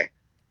 Okay,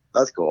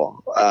 that's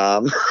cool.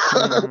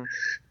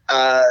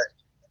 And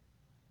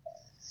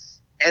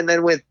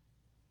then with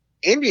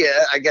India,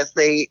 I guess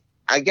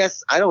I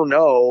don't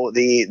know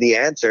the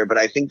answer, but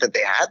I think that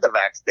they had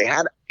they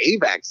had a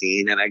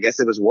vaccine, and I guess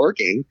it was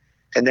working.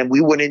 And then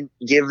we wouldn't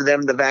give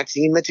them the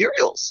vaccine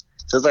materials.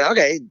 So it's like,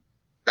 okay,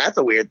 that's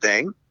a weird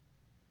thing.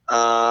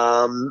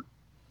 So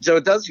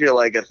it does feel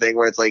like a thing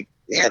where it's like,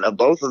 yeah,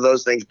 both of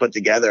those things put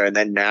together. And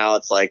then now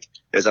it's like,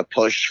 there's a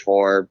push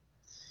for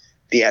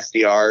the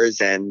SDRs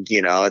and,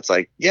 you know, it's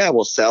like, yeah,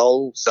 we'll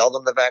sell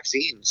them the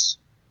vaccines.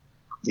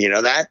 You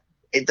know, that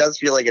it does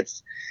feel like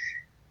it's,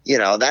 you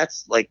know,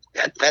 that's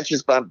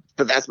just, but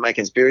that's my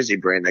conspiracy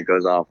brain that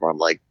goes off where I'm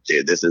like,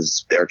 dude,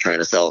 they're trying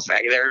to sell us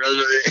back. You know,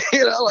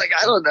 like,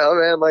 I don't know,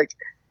 man. Like,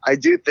 I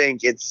do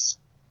think it's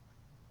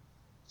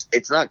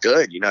not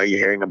good. You know, you're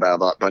hearing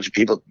about a bunch of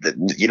people that,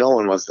 you know, no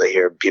one wants to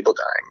hear people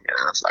dying. You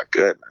know, it's not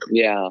good, man.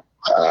 Yeah.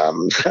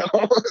 So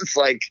it's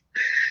like,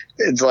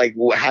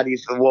 how do you,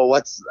 well,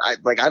 I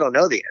don't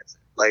know the answer.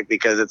 Like,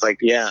 because it's like,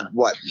 yeah,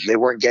 what? They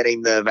weren't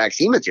getting the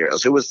vaccine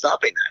materials. Who was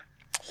stopping that?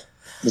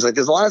 It's like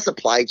there's a lot of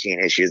supply chain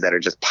issues that are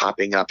just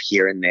popping up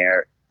here and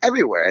there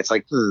everywhere. It's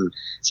like,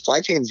 supply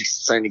chain is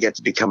starting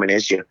to become an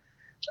issue.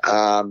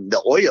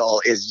 The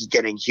oil is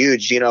getting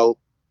huge. You know,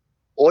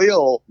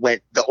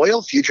 the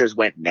oil futures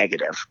went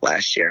negative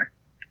last year.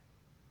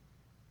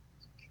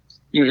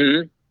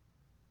 Mm-hmm.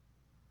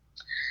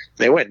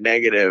 They went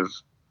negative,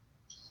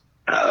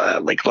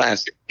 like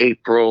last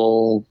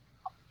April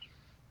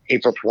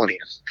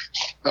 20th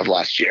of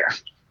last year.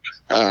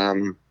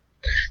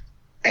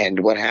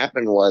 And what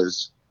happened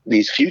was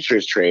these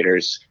futures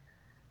traders,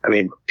 I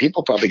mean,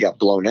 people probably got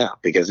blown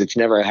out because it's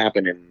never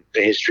happened in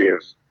the history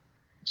of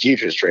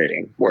futures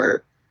trading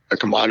where a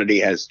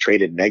commodity has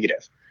traded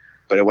negative.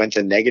 But it went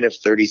to negative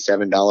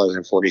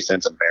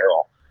 $37.40 a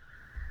barrel.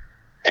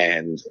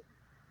 And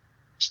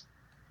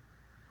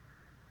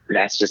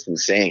that's just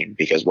insane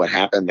because what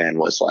happened then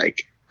was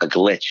like a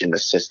glitch in the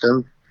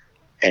system.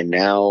 And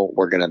now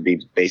we're going to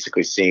be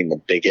basically seeing the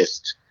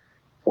biggest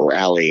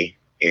rally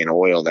in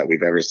oil that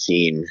we've ever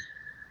seen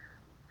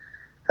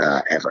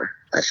ever,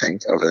 I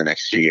think, over the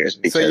next few years.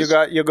 Because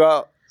so you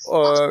got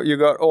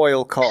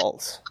oil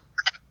calls.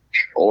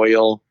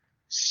 Oil,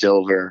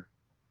 silver,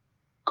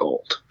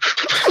 gold.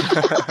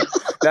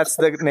 That's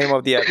the name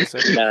of the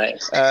episode.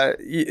 Nice.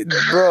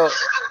 Bro,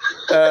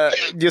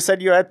 you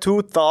said you had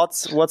 2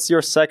 thoughts. What's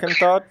your second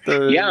thought?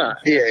 Yeah.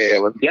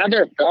 The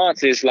other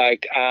thoughts is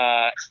like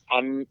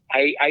I'm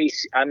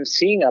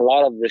seeing a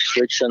lot of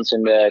restrictions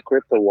in the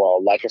crypto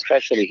world, like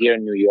especially here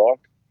in New York.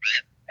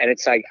 And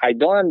it's like, I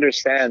don't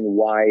understand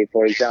why,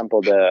 for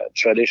example, the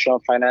traditional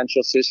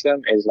financial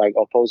system is like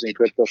opposing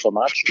crypto so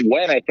much,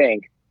 when I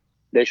think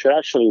they should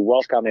actually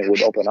welcome it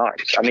with open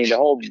arms. I mean, the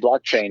whole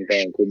blockchain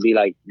thing would be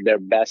like their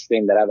best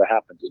thing that ever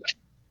happened to them.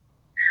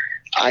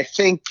 I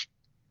think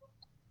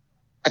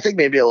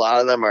maybe a lot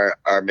of them are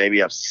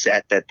maybe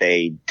upset that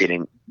they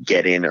didn't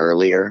get in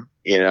earlier,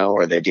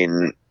 or they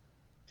didn't,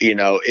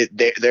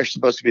 they're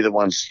supposed to be the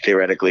ones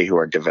theoretically who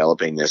are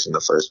developing this in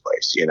the first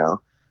place,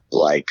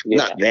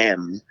 not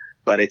them,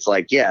 but it's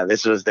like, yeah,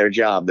 this was their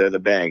job. They're the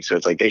bank. So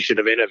it's like, they should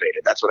have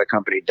innovated. That's what a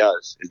company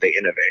does, is they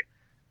innovate.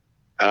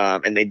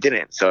 And they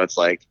didn't. So it's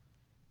like,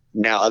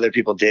 now other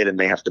people did and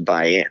they have to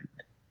buy in.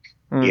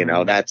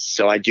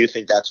 So I do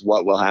think that's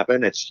what will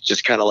happen. It's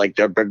just kind of like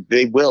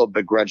they will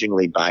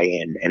begrudgingly buy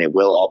in, and it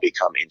will all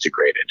become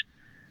integrated.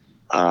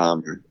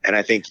 And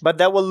I think, but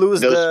that will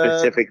lose those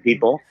specific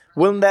people.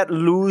 Wouldn't that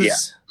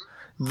lose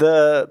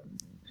the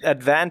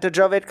advantage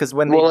of it? Because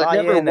when they buy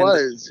in, it never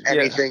was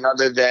anything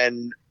other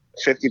than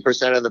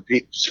 50% of the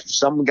people.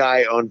 Some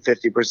guy owned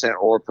 50%,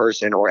 or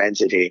person or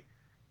entity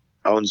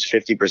owns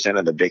 50%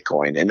 of the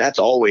Bitcoin, and that's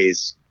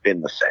always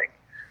been the thing.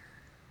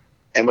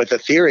 And with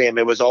Ethereum,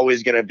 it was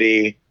always going to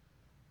be,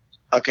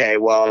 okay,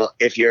 well,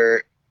 if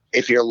you're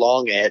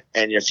long it,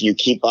 and if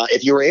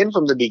you were in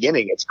from the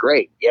beginning, it's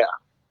great. Yeah.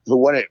 Who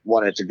wouldn't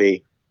want it to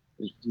be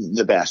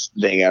the best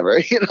thing ever?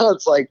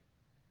 It's like,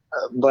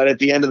 but at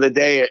the end of the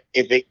day,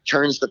 if it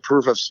turns to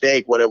proof of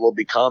stake, what it will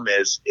become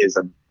is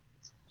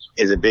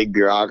a big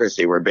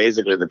bureaucracy where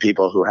basically the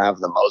people who have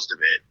the most of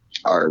it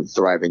are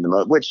thriving the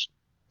most, which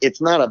it's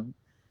not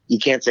you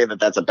can't say that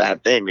that's a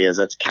bad thing, because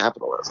that's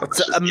capitalism.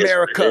 It's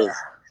America.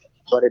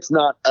 But it's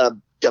not a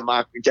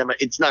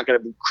it's not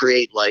going to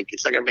create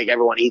it's not going to make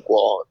everyone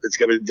equal. It's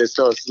going to there's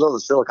still the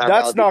Silicon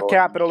Valley. That's not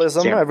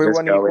capitalism.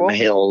 Everyone equal in the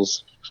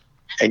hills,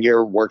 and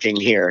you're working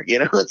here.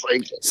 It's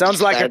like,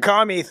 sounds like a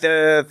commie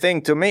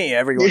thing to me.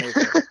 Everyone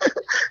equal.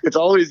 It's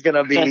always going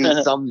to be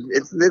It's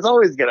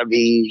always going to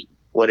be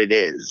what it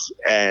is.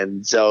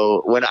 And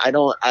so when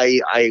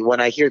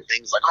when I hear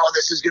things like, oh,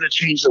 this is going to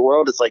change the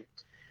world, it's like,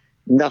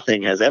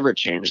 nothing has ever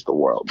changed the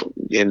world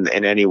in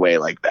any way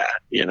like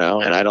that,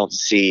 and I don't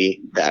see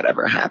that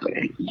ever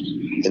happening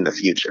in the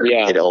future.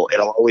 Yeah. It'll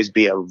always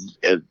be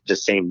the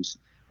same.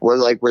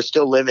 We're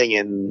still living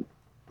in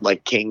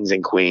like kings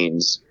and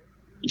queens,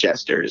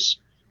 jesters,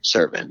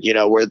 servant.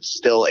 We're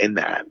still in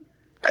that.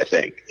 I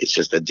think it's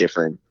just a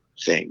different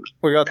thing.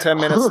 We got 10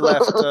 minutes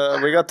left.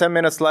 We got 10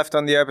 minutes left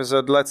on the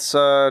episode. Let's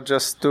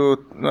just do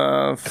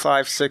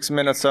 5-6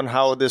 minutes on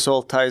how this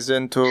all ties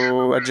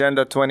into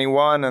Agenda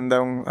 21, and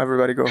then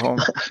everybody go home.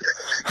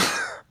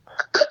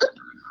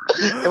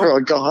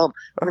 Everyone go home.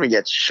 I'm gonna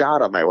get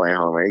shot on my way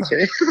home. Are you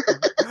kidding?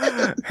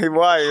 Hey,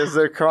 why? Is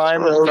there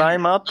crime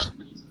up?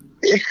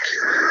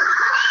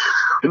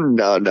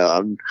 No.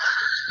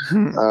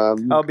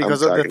 I'm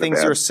because of the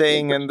things you're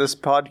saying in this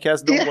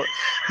podcast.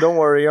 Don't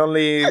worry.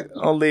 Only like.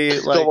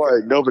 Don't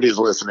worry. Nobody's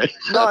listening.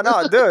 No,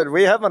 dude.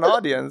 We have an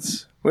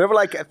audience. We have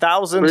like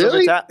thousands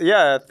really?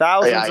 of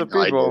thousands of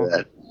people.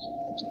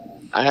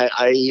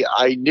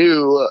 I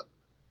knew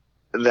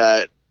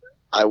that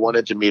I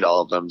wanted to meet all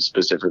of them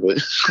specifically.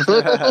 No,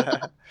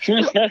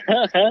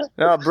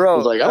 bro. I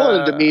was like, I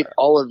wanted to meet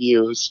all of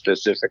you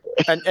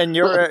specifically. And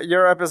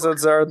your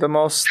episodes are the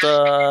most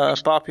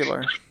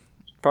popular.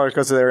 Probably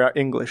because they're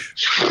English.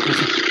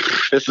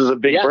 This is a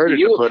big burden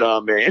to put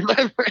on me.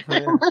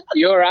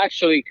 You're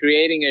actually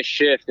creating a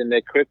shift in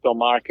the crypto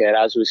market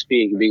as we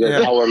speak,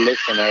 because our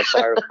listeners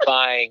are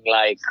buying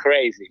like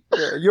crazy.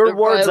 Yeah, your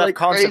words have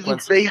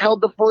consequences. They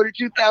held the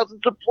 42,000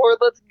 support.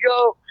 Let's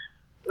go.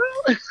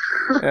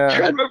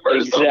 Yeah.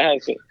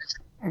 Exactly.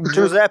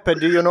 Giuseppe,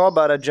 do you know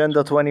about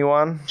Agenda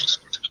 21?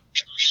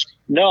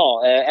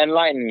 No,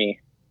 enlighten me.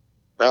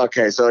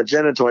 Okay, so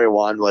Agenda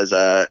 21 was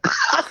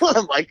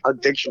like a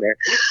dictionary.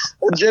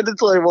 Agenda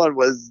 21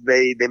 was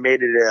they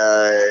made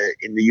it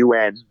in the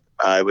UN.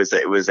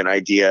 It was an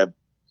idea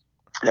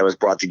that was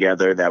brought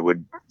together that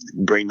would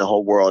bring the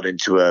whole world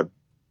into a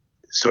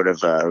sort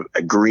of a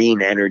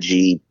green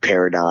energy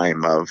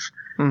paradigm of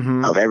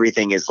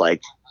everything is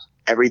like,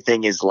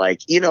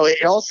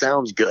 it all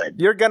sounds good.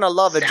 You're gonna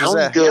love it, sounds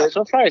Giuseppe. good. Yeah,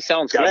 so far it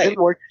sounds great.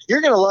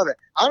 You're gonna love it.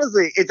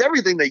 Honestly, it's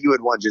everything that you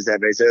would want,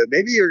 Giuseppe. So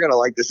maybe you're gonna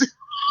like this.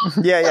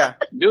 Yeah.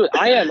 Dude,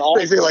 I am all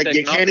for like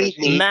you can't eat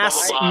meat,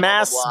 mass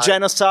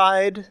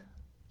genocide.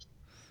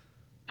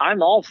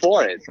 I'm all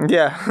for it.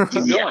 Yeah.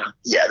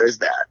 Yeah, there's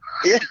that.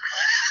 Yeah.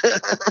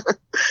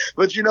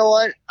 But you know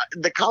what?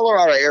 The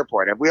Colorado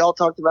airport, have we all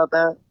talked about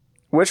that?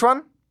 Which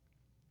one?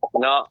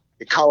 No.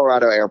 The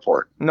Colorado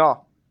airport.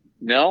 No.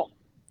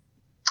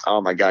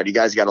 Oh my God, you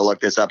guys got to look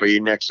this up. Are you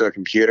next to a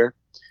computer?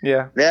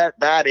 Yeah.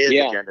 That is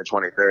Agenda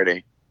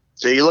 2030.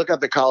 So you look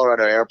up the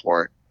Colorado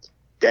airport,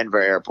 Denver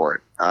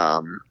Airport.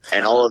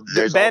 And all of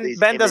there's all Ben these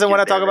doesn't want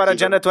to images talk there about that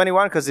Agenda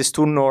 21 because it's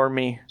too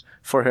normy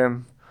for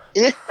him.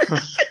 even-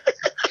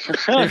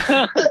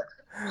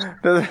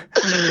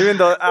 Even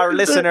though our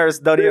listeners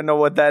don't even know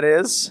what that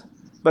is,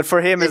 but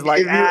for him it's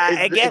like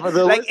again, if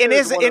the like in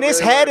listeners wanna his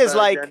really head learn is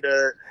about like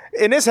Agenda,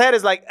 in his head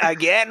is like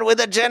again with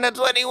Agenda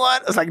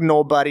 21. It's like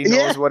nobody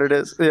knows Yeah. what it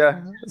is.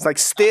 Yeah, it's like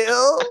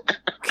still,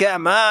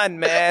 come on,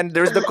 man.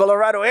 There's the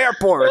Colorado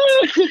airport.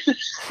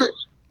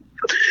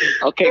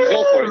 Okay,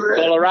 go for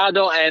it.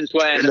 Colorado and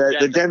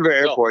the Denver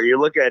Airport. You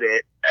look at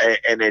it,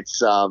 and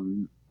it's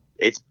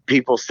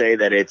people say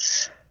that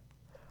it's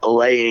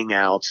laying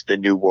out the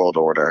new world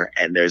order,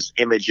 and there's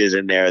images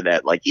in there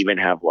that like even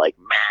have like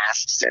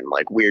masks and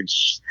like weird,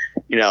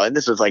 and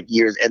this was like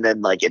years, and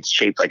then like it's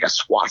shaped like a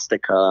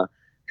swastika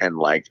and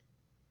like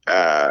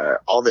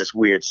all this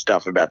weird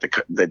stuff about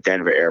the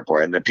Denver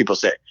airport, and then people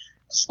say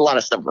it's a lot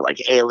of stuff with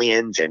like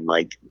aliens and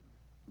like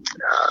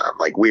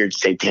weird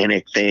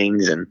satanic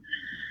things, and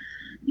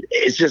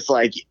it's just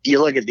like you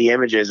look at the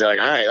images, they're like,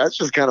 all right, that's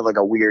just kind of like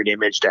a weird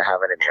image to have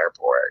in an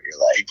airport. You're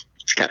like,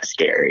 it's kind of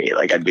scary.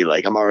 Like I'd be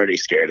like, I'm already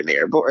scared in the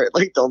airport.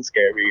 Like, don't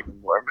scare me even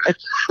more,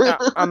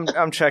 man.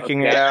 I'm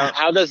checking it out.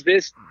 How does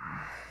this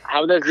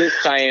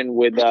tie in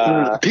with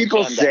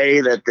people Agenda?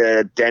 say that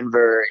the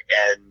Denver,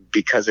 and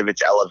because of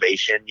its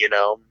elevation,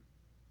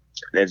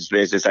 there's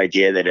this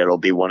idea that it'll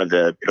be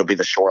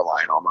the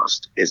shoreline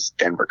almost is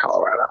Denver,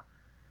 Colorado.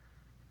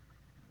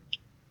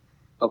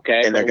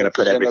 Okay. And they're going to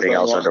put everything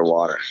else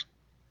underwater.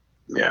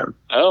 Yeah.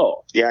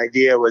 Oh. The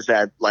idea was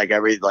that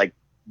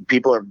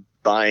people are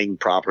buying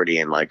property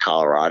in like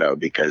Colorado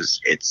because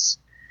it's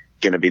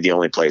going to be the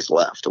only place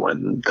left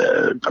when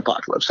the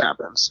apocalypse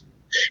happens.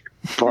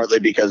 Partly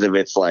because of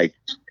it's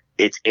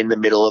in the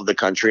middle of the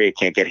country. It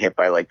can't get hit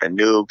by like the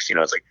nukes.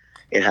 It's like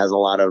it has a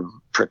lot of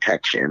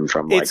protection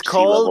from like It's sea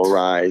cold. level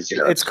rise.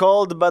 It's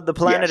cold, but the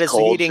planet it's is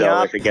cold, heating so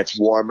up. If it gets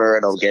warmer,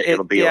 it'll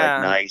be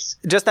like nice.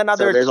 Just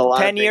another So there's a lot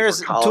of 10 things years,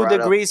 with 2 Colorado.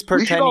 degrees per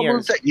We should 10 all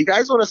move years. You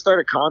guys want to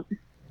start a commune?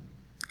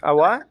 A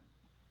what?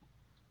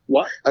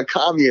 What? A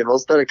commune. We'll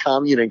start a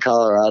commune in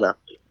Colorado.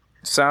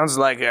 Sounds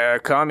like a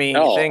commie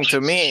Oh. thing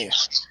to me.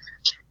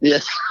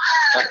 Yes.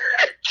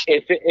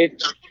 If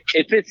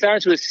it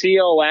starts with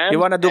COM, You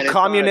want to do and it's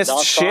not a communist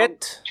 .com,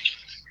 shit?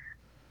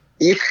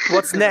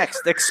 What's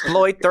next?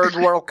 Exploit third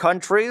world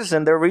countries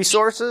and their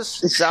resources?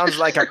 Sounds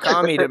like a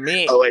commie to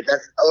me. Oh wait,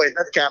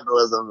 that's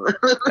capitalism.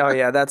 Oh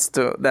yeah, that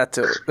too.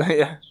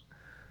 Yeah.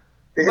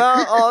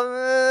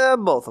 Well,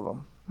 both of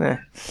them. Yeah.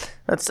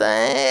 That's Wait,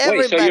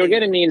 everybody. so you're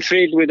getting me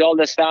intrigued with all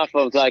the stuff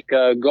of like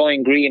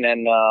going green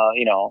and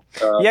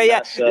Yeah.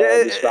 mass,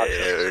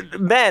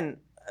 destruction. Ben,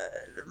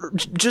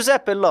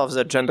 Giuseppe loves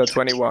Agenda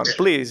 21.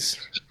 Please,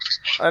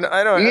 I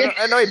know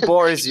it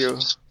bores you.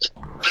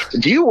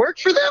 Do you work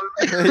for them?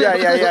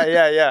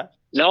 Yeah.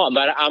 No,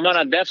 but I'm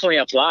gonna definitely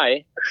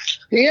apply.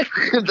 Yeah,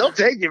 they'll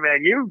take you,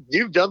 man.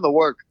 You've done the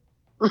work.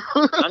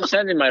 I'm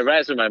sending my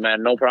resume,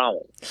 man. No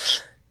problem.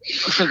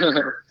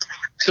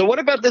 So what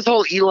about this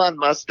whole Elon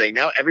Musk thing?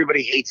 Now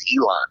everybody hates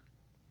Elon.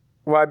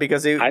 Why?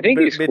 Because I think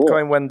he's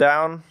Bitcoin cool. went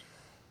down.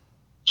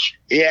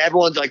 Yeah,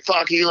 everyone's like,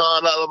 fuck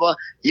Elon, blah, blah, blah.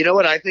 You know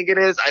what I think it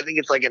is? I think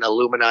it's like an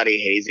Illuminati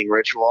hazing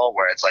ritual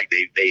where it's like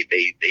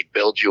they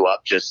build you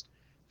up just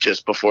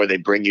before they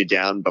bring you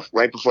down,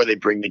 right before they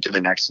bring you to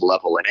the next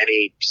level in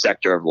any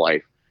sector of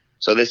life.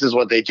 So this is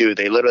what they do.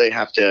 They literally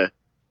have to,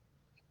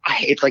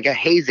 it's like a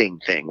hazing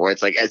thing where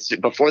it's like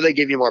before they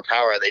give you more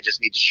power, they just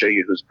need to show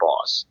you who's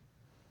boss.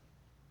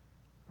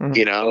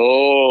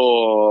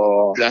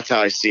 Oh, That's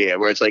how I see it,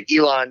 where it's like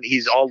Elon,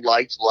 he's all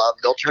liked, loved.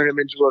 They'll turn him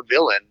into a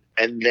villain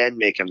and then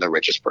make him the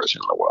richest person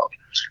in the world.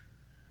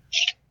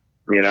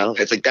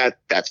 It's like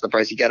that's the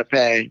price you got to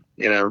pay.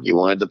 You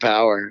wanted the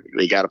power,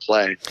 you got to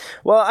play.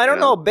 Well, I don't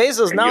know.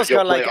 Bezos And now has got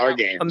you'll like play our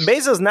games.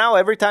 Bezos now.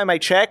 Every time I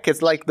check,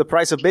 it's like the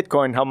price of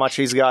Bitcoin. How much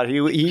he's got? He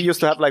used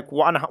to have like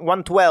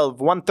 112,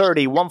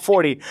 130,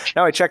 140.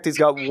 Now I checked, he's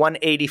got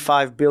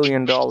 $185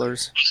 billion.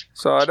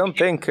 So I don't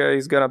think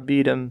he's gonna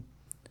beat him.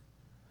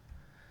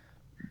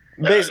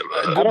 I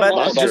don't know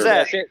about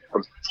that.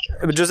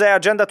 Jose,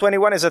 Agenda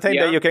 21 is a thing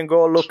that you can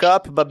go look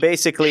up, but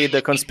basically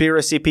the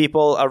conspiracy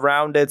people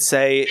around it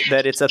say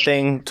that it's a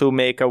thing to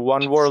make a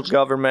one world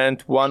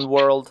government, one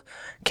world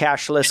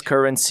cashless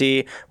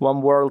currency,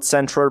 one world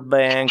central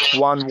bank,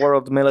 one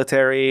world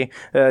military,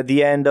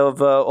 the end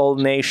of all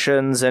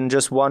nations, and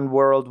just one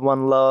world,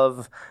 one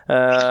love,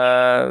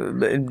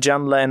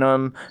 John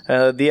Lennon,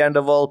 the end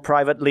of all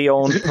privately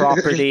owned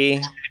property.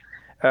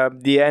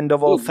 The end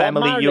of all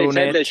family Bob Marley said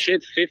that unit.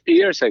 shit 50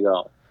 years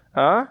ago.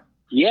 Huh?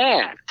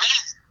 Yeah.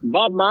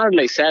 Bob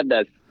Marley said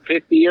that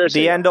 50 years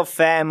ago. The end of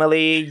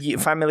family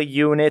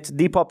unit,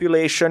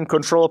 depopulation,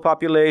 control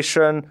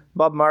population.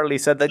 Bob Marley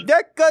said that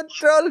they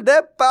control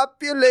the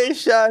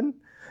population.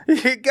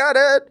 You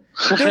gotta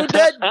do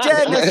the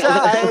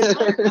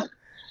genocide.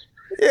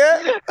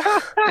 Yeah.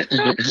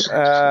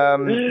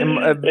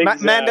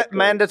 Exactly.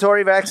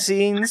 Mandatory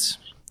vaccines.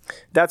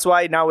 That's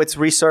why now it's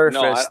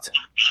resurfaced.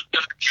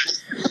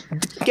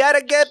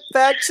 Gotta get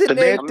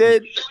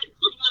vaccinated.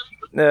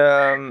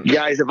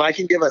 Guys, if I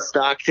can give a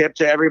stock tip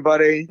to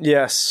everybody,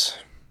 Yes.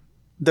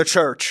 The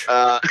church.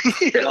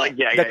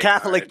 the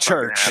Catholic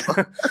Church.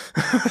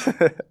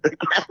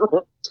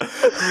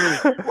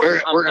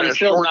 We're I'm going to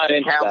still support not the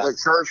into Catholic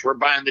Church. We're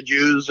buying the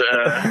Jews.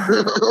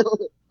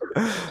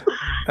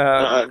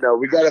 Uh, No,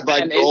 we got to buy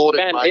And gold.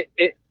 Ben,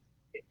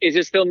 is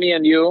it still me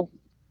and you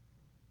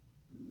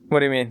what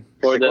do you mean?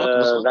 for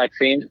the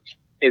vaccine?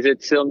 Is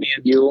it still me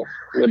and you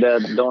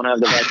that don't have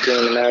the vaccine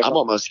in America? I'm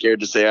almost scared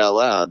to say out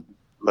loud,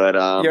 but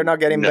You're not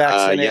getting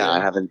vaccinated. Yeah,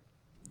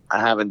 I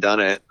haven't done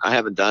it. I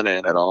haven't done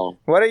it at all.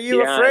 What are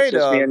you afraid it's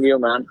just of? me and you,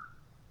 man.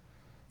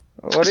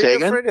 What are Say you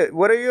again? afraid of?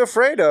 What are you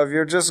afraid of?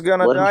 You're just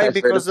gonna What am I die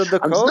afraid because of the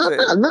I'm COVID.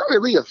 I'm not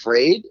really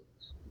afraid.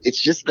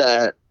 It's just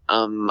that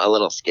I'm a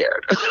little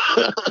scared.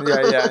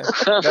 Yeah,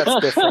 that's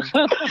different.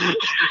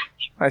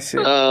 I see.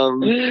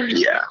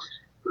 Yeah.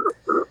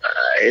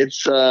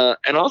 It's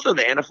and also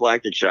the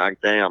anaphylactic shock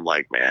thing. I'm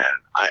like, man,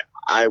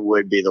 I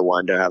would be the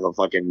one to have a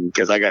fucking,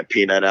 because I got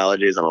peanut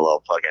allergies. I'm a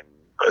little fucking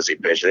pussy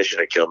bitch. They should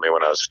have killed me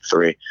when I was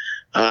 3.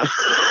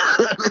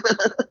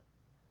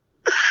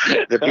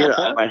 The peanut,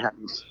 I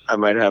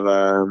might have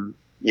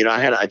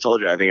I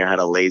told you, I think I had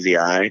a lazy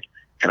eye,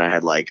 and I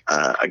had like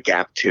a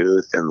gap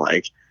tooth, and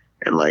I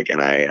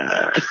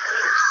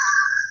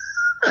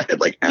I had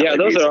like Yeah,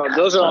 allergies.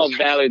 those are all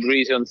valid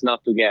reasons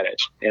not to get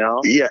it. You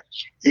know.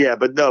 Yeah,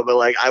 but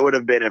like I would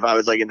have been, if I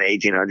was like in the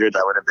 1800s,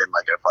 I would have been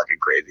like a fucking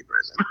crazy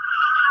person.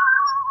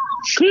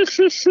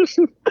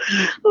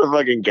 A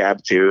fucking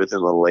gap tooth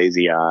and a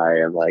lazy eye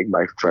and like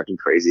my fucking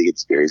crazy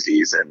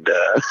conspiracies and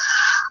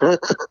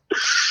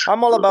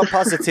I'm all about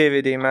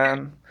positivity,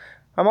 man.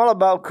 I'm all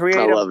about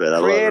I love it. I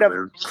love it,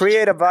 man.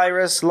 create a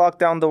virus, lock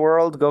down the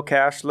world, go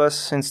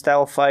cashless,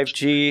 install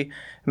 5G,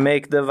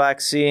 make the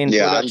vaccine,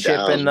 Yeah, put a I'm chip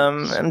down. in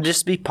them, and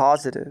just be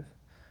positive.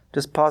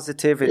 Just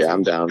positivity. Yeah,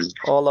 I'm down.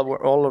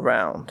 all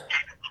around.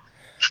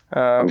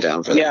 I'm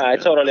down for that. Yeah, I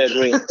totally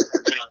agree.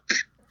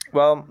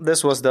 Well,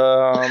 this was the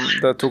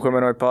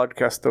Tukumenoy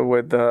podcast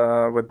with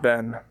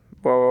Ben.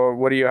 Well,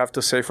 what do you have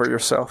to say for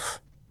yourself?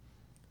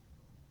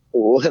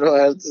 What do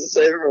I have to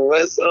say for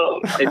myself?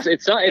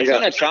 It's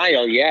not a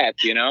trial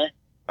yet, you know.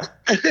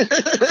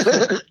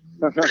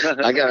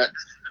 I got.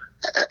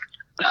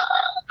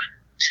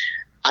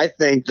 I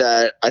think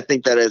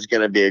that is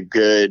going to be a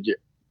good.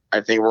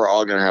 I think we're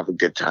all going to have a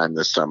good time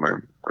this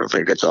summer. I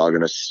think it's all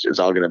going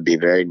to be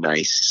very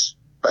nice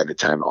by the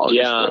time August.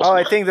 Yeah. rolls Oh, I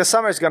around. think the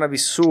summer is gonna be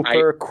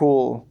super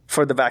cool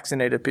for the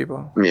vaccinated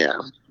people. Yeah.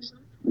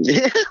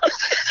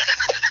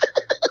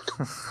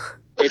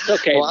 It's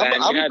okay, Well, man.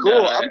 I'm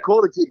cool. I'm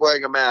cool to keep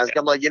wearing a mask.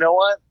 I'm like, you know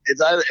what? It's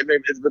either if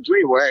it's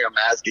between wearing a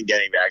mask and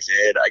getting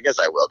vaccinated. I guess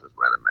I will just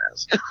wear the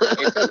mask.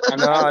 I'm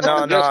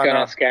just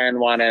gonna scan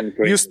one and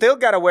print. You still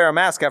gotta wear a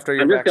mask after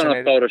you're I'm just gonna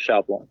vaccinated.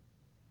 Photoshop one.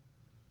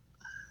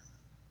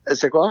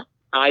 It's like what?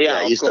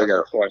 Yeah, you of still course, got.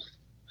 of course.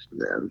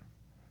 Yeah.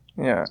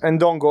 Yeah, and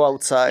don't go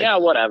outside. Yeah,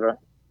 whatever.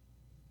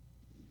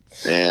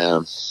 Yeah.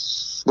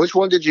 Which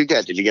one did you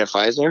get? Did you get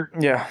Pfizer?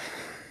 Yeah.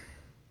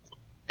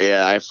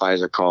 Yeah, I have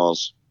Pfizer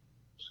calls.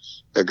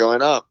 They're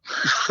going up.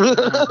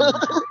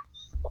 The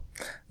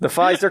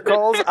Pfizer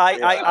calls.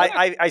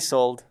 I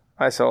sold.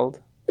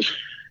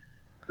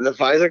 The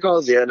Pfizer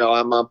calls? Yeah, no,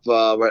 I'm up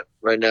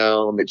right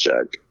now. Let me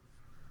check.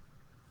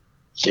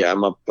 Yeah,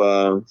 I'm up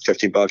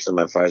 $50 on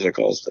my Pfizer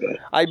calls today.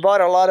 I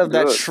bought a lot of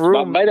that Good.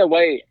 shroom. By the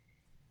way,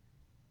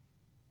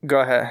 Go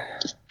ahead.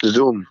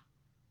 Zoom.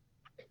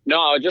 no,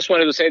 I just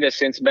wanted to say that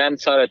since Ben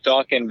started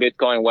talking,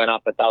 Bitcoin went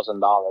up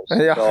 $1,000.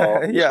 Yeah, So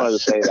I just yeah. wanted to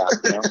say that.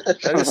 You know?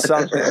 There is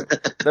something.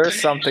 There's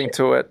something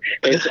to it.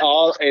 It's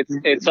all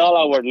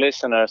our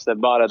listeners that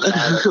bought it.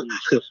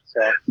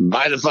 So.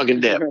 Buy the fucking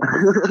dip.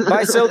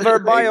 Buy silver,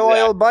 buy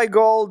oil, buy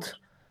gold,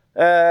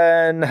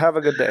 and have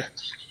a good day.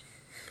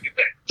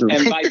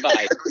 And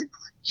bye.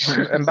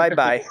 And bye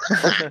bye.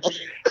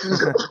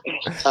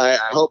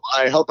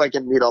 I hope I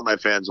can meet all my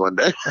fans one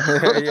day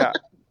Yeah.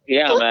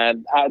 Yeah,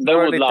 man. They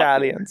We're would love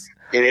Italians.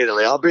 in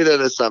Italy. I'll be there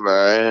this summer.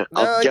 All right?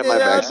 I'll get my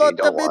vaccine.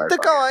 Don't worry.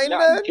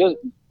 it.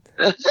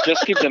 Yeah,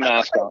 just keep the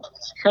mask on.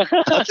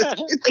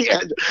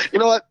 You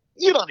know what?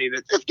 You don't need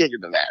it. Just get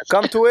the mask.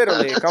 Come to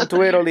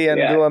Italy and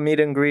Yeah. do a meet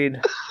and greet.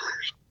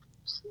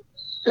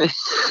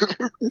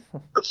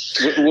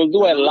 We'll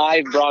do a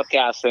live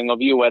broadcasting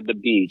of you at the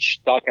beach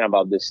talking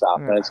about this stuff,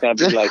 and it's gonna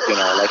be like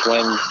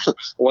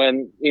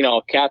when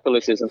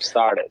Catholicism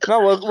started. No,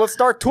 we'll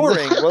start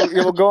touring.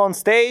 We'll go on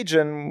stage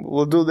and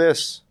we'll do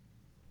this.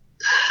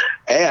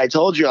 Hey, I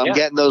told you I'm Yeah.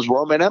 getting those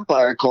Roman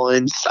Empire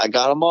coins. I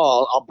got them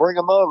all. I'll bring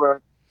them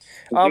over.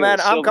 Oh Dude, man,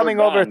 I'm silver coming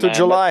bond, over to man,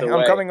 July. that's the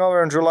I'm way. coming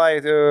over in July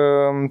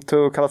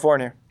to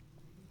California.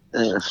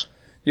 Yeah.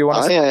 You Oh,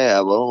 want to yeah.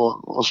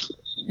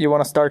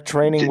 Well, start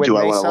training with do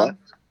I wanna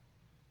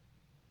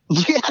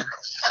Mason? yeah.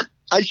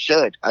 I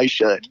should.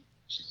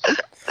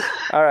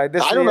 All right.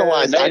 This I don't know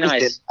why. Very I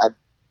just nice.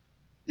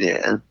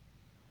 didn't. Yeah.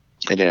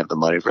 I didn't have the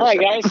money for All it.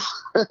 right, guys.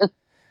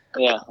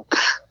 Yeah. All right,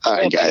 Well,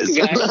 thank guys.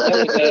 you, guys.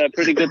 That was a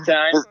pretty good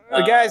time.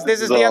 Guys, this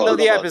is the end of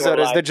the episode.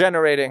 It's Live.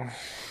 degenerating.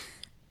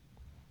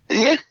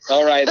 Yeah.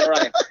 All right.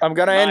 I'm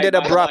gonna end it Bye,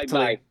 abruptly.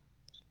 bye.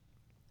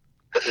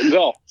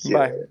 Go.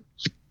 Bye.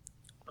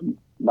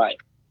 Bye.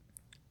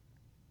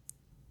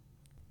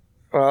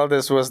 Well,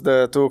 this was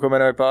the Tuukka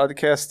Menoi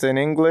podcast in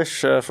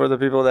English for the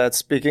people that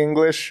speak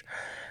English.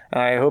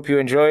 I hope you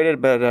enjoyed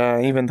it, but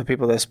even the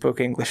people that spoke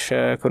English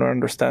couldn't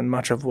understand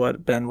much of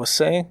what Ben was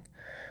saying.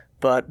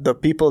 But the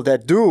people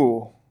that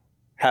do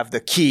have the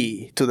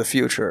key to the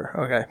future.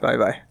 Okay,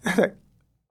 bye-bye.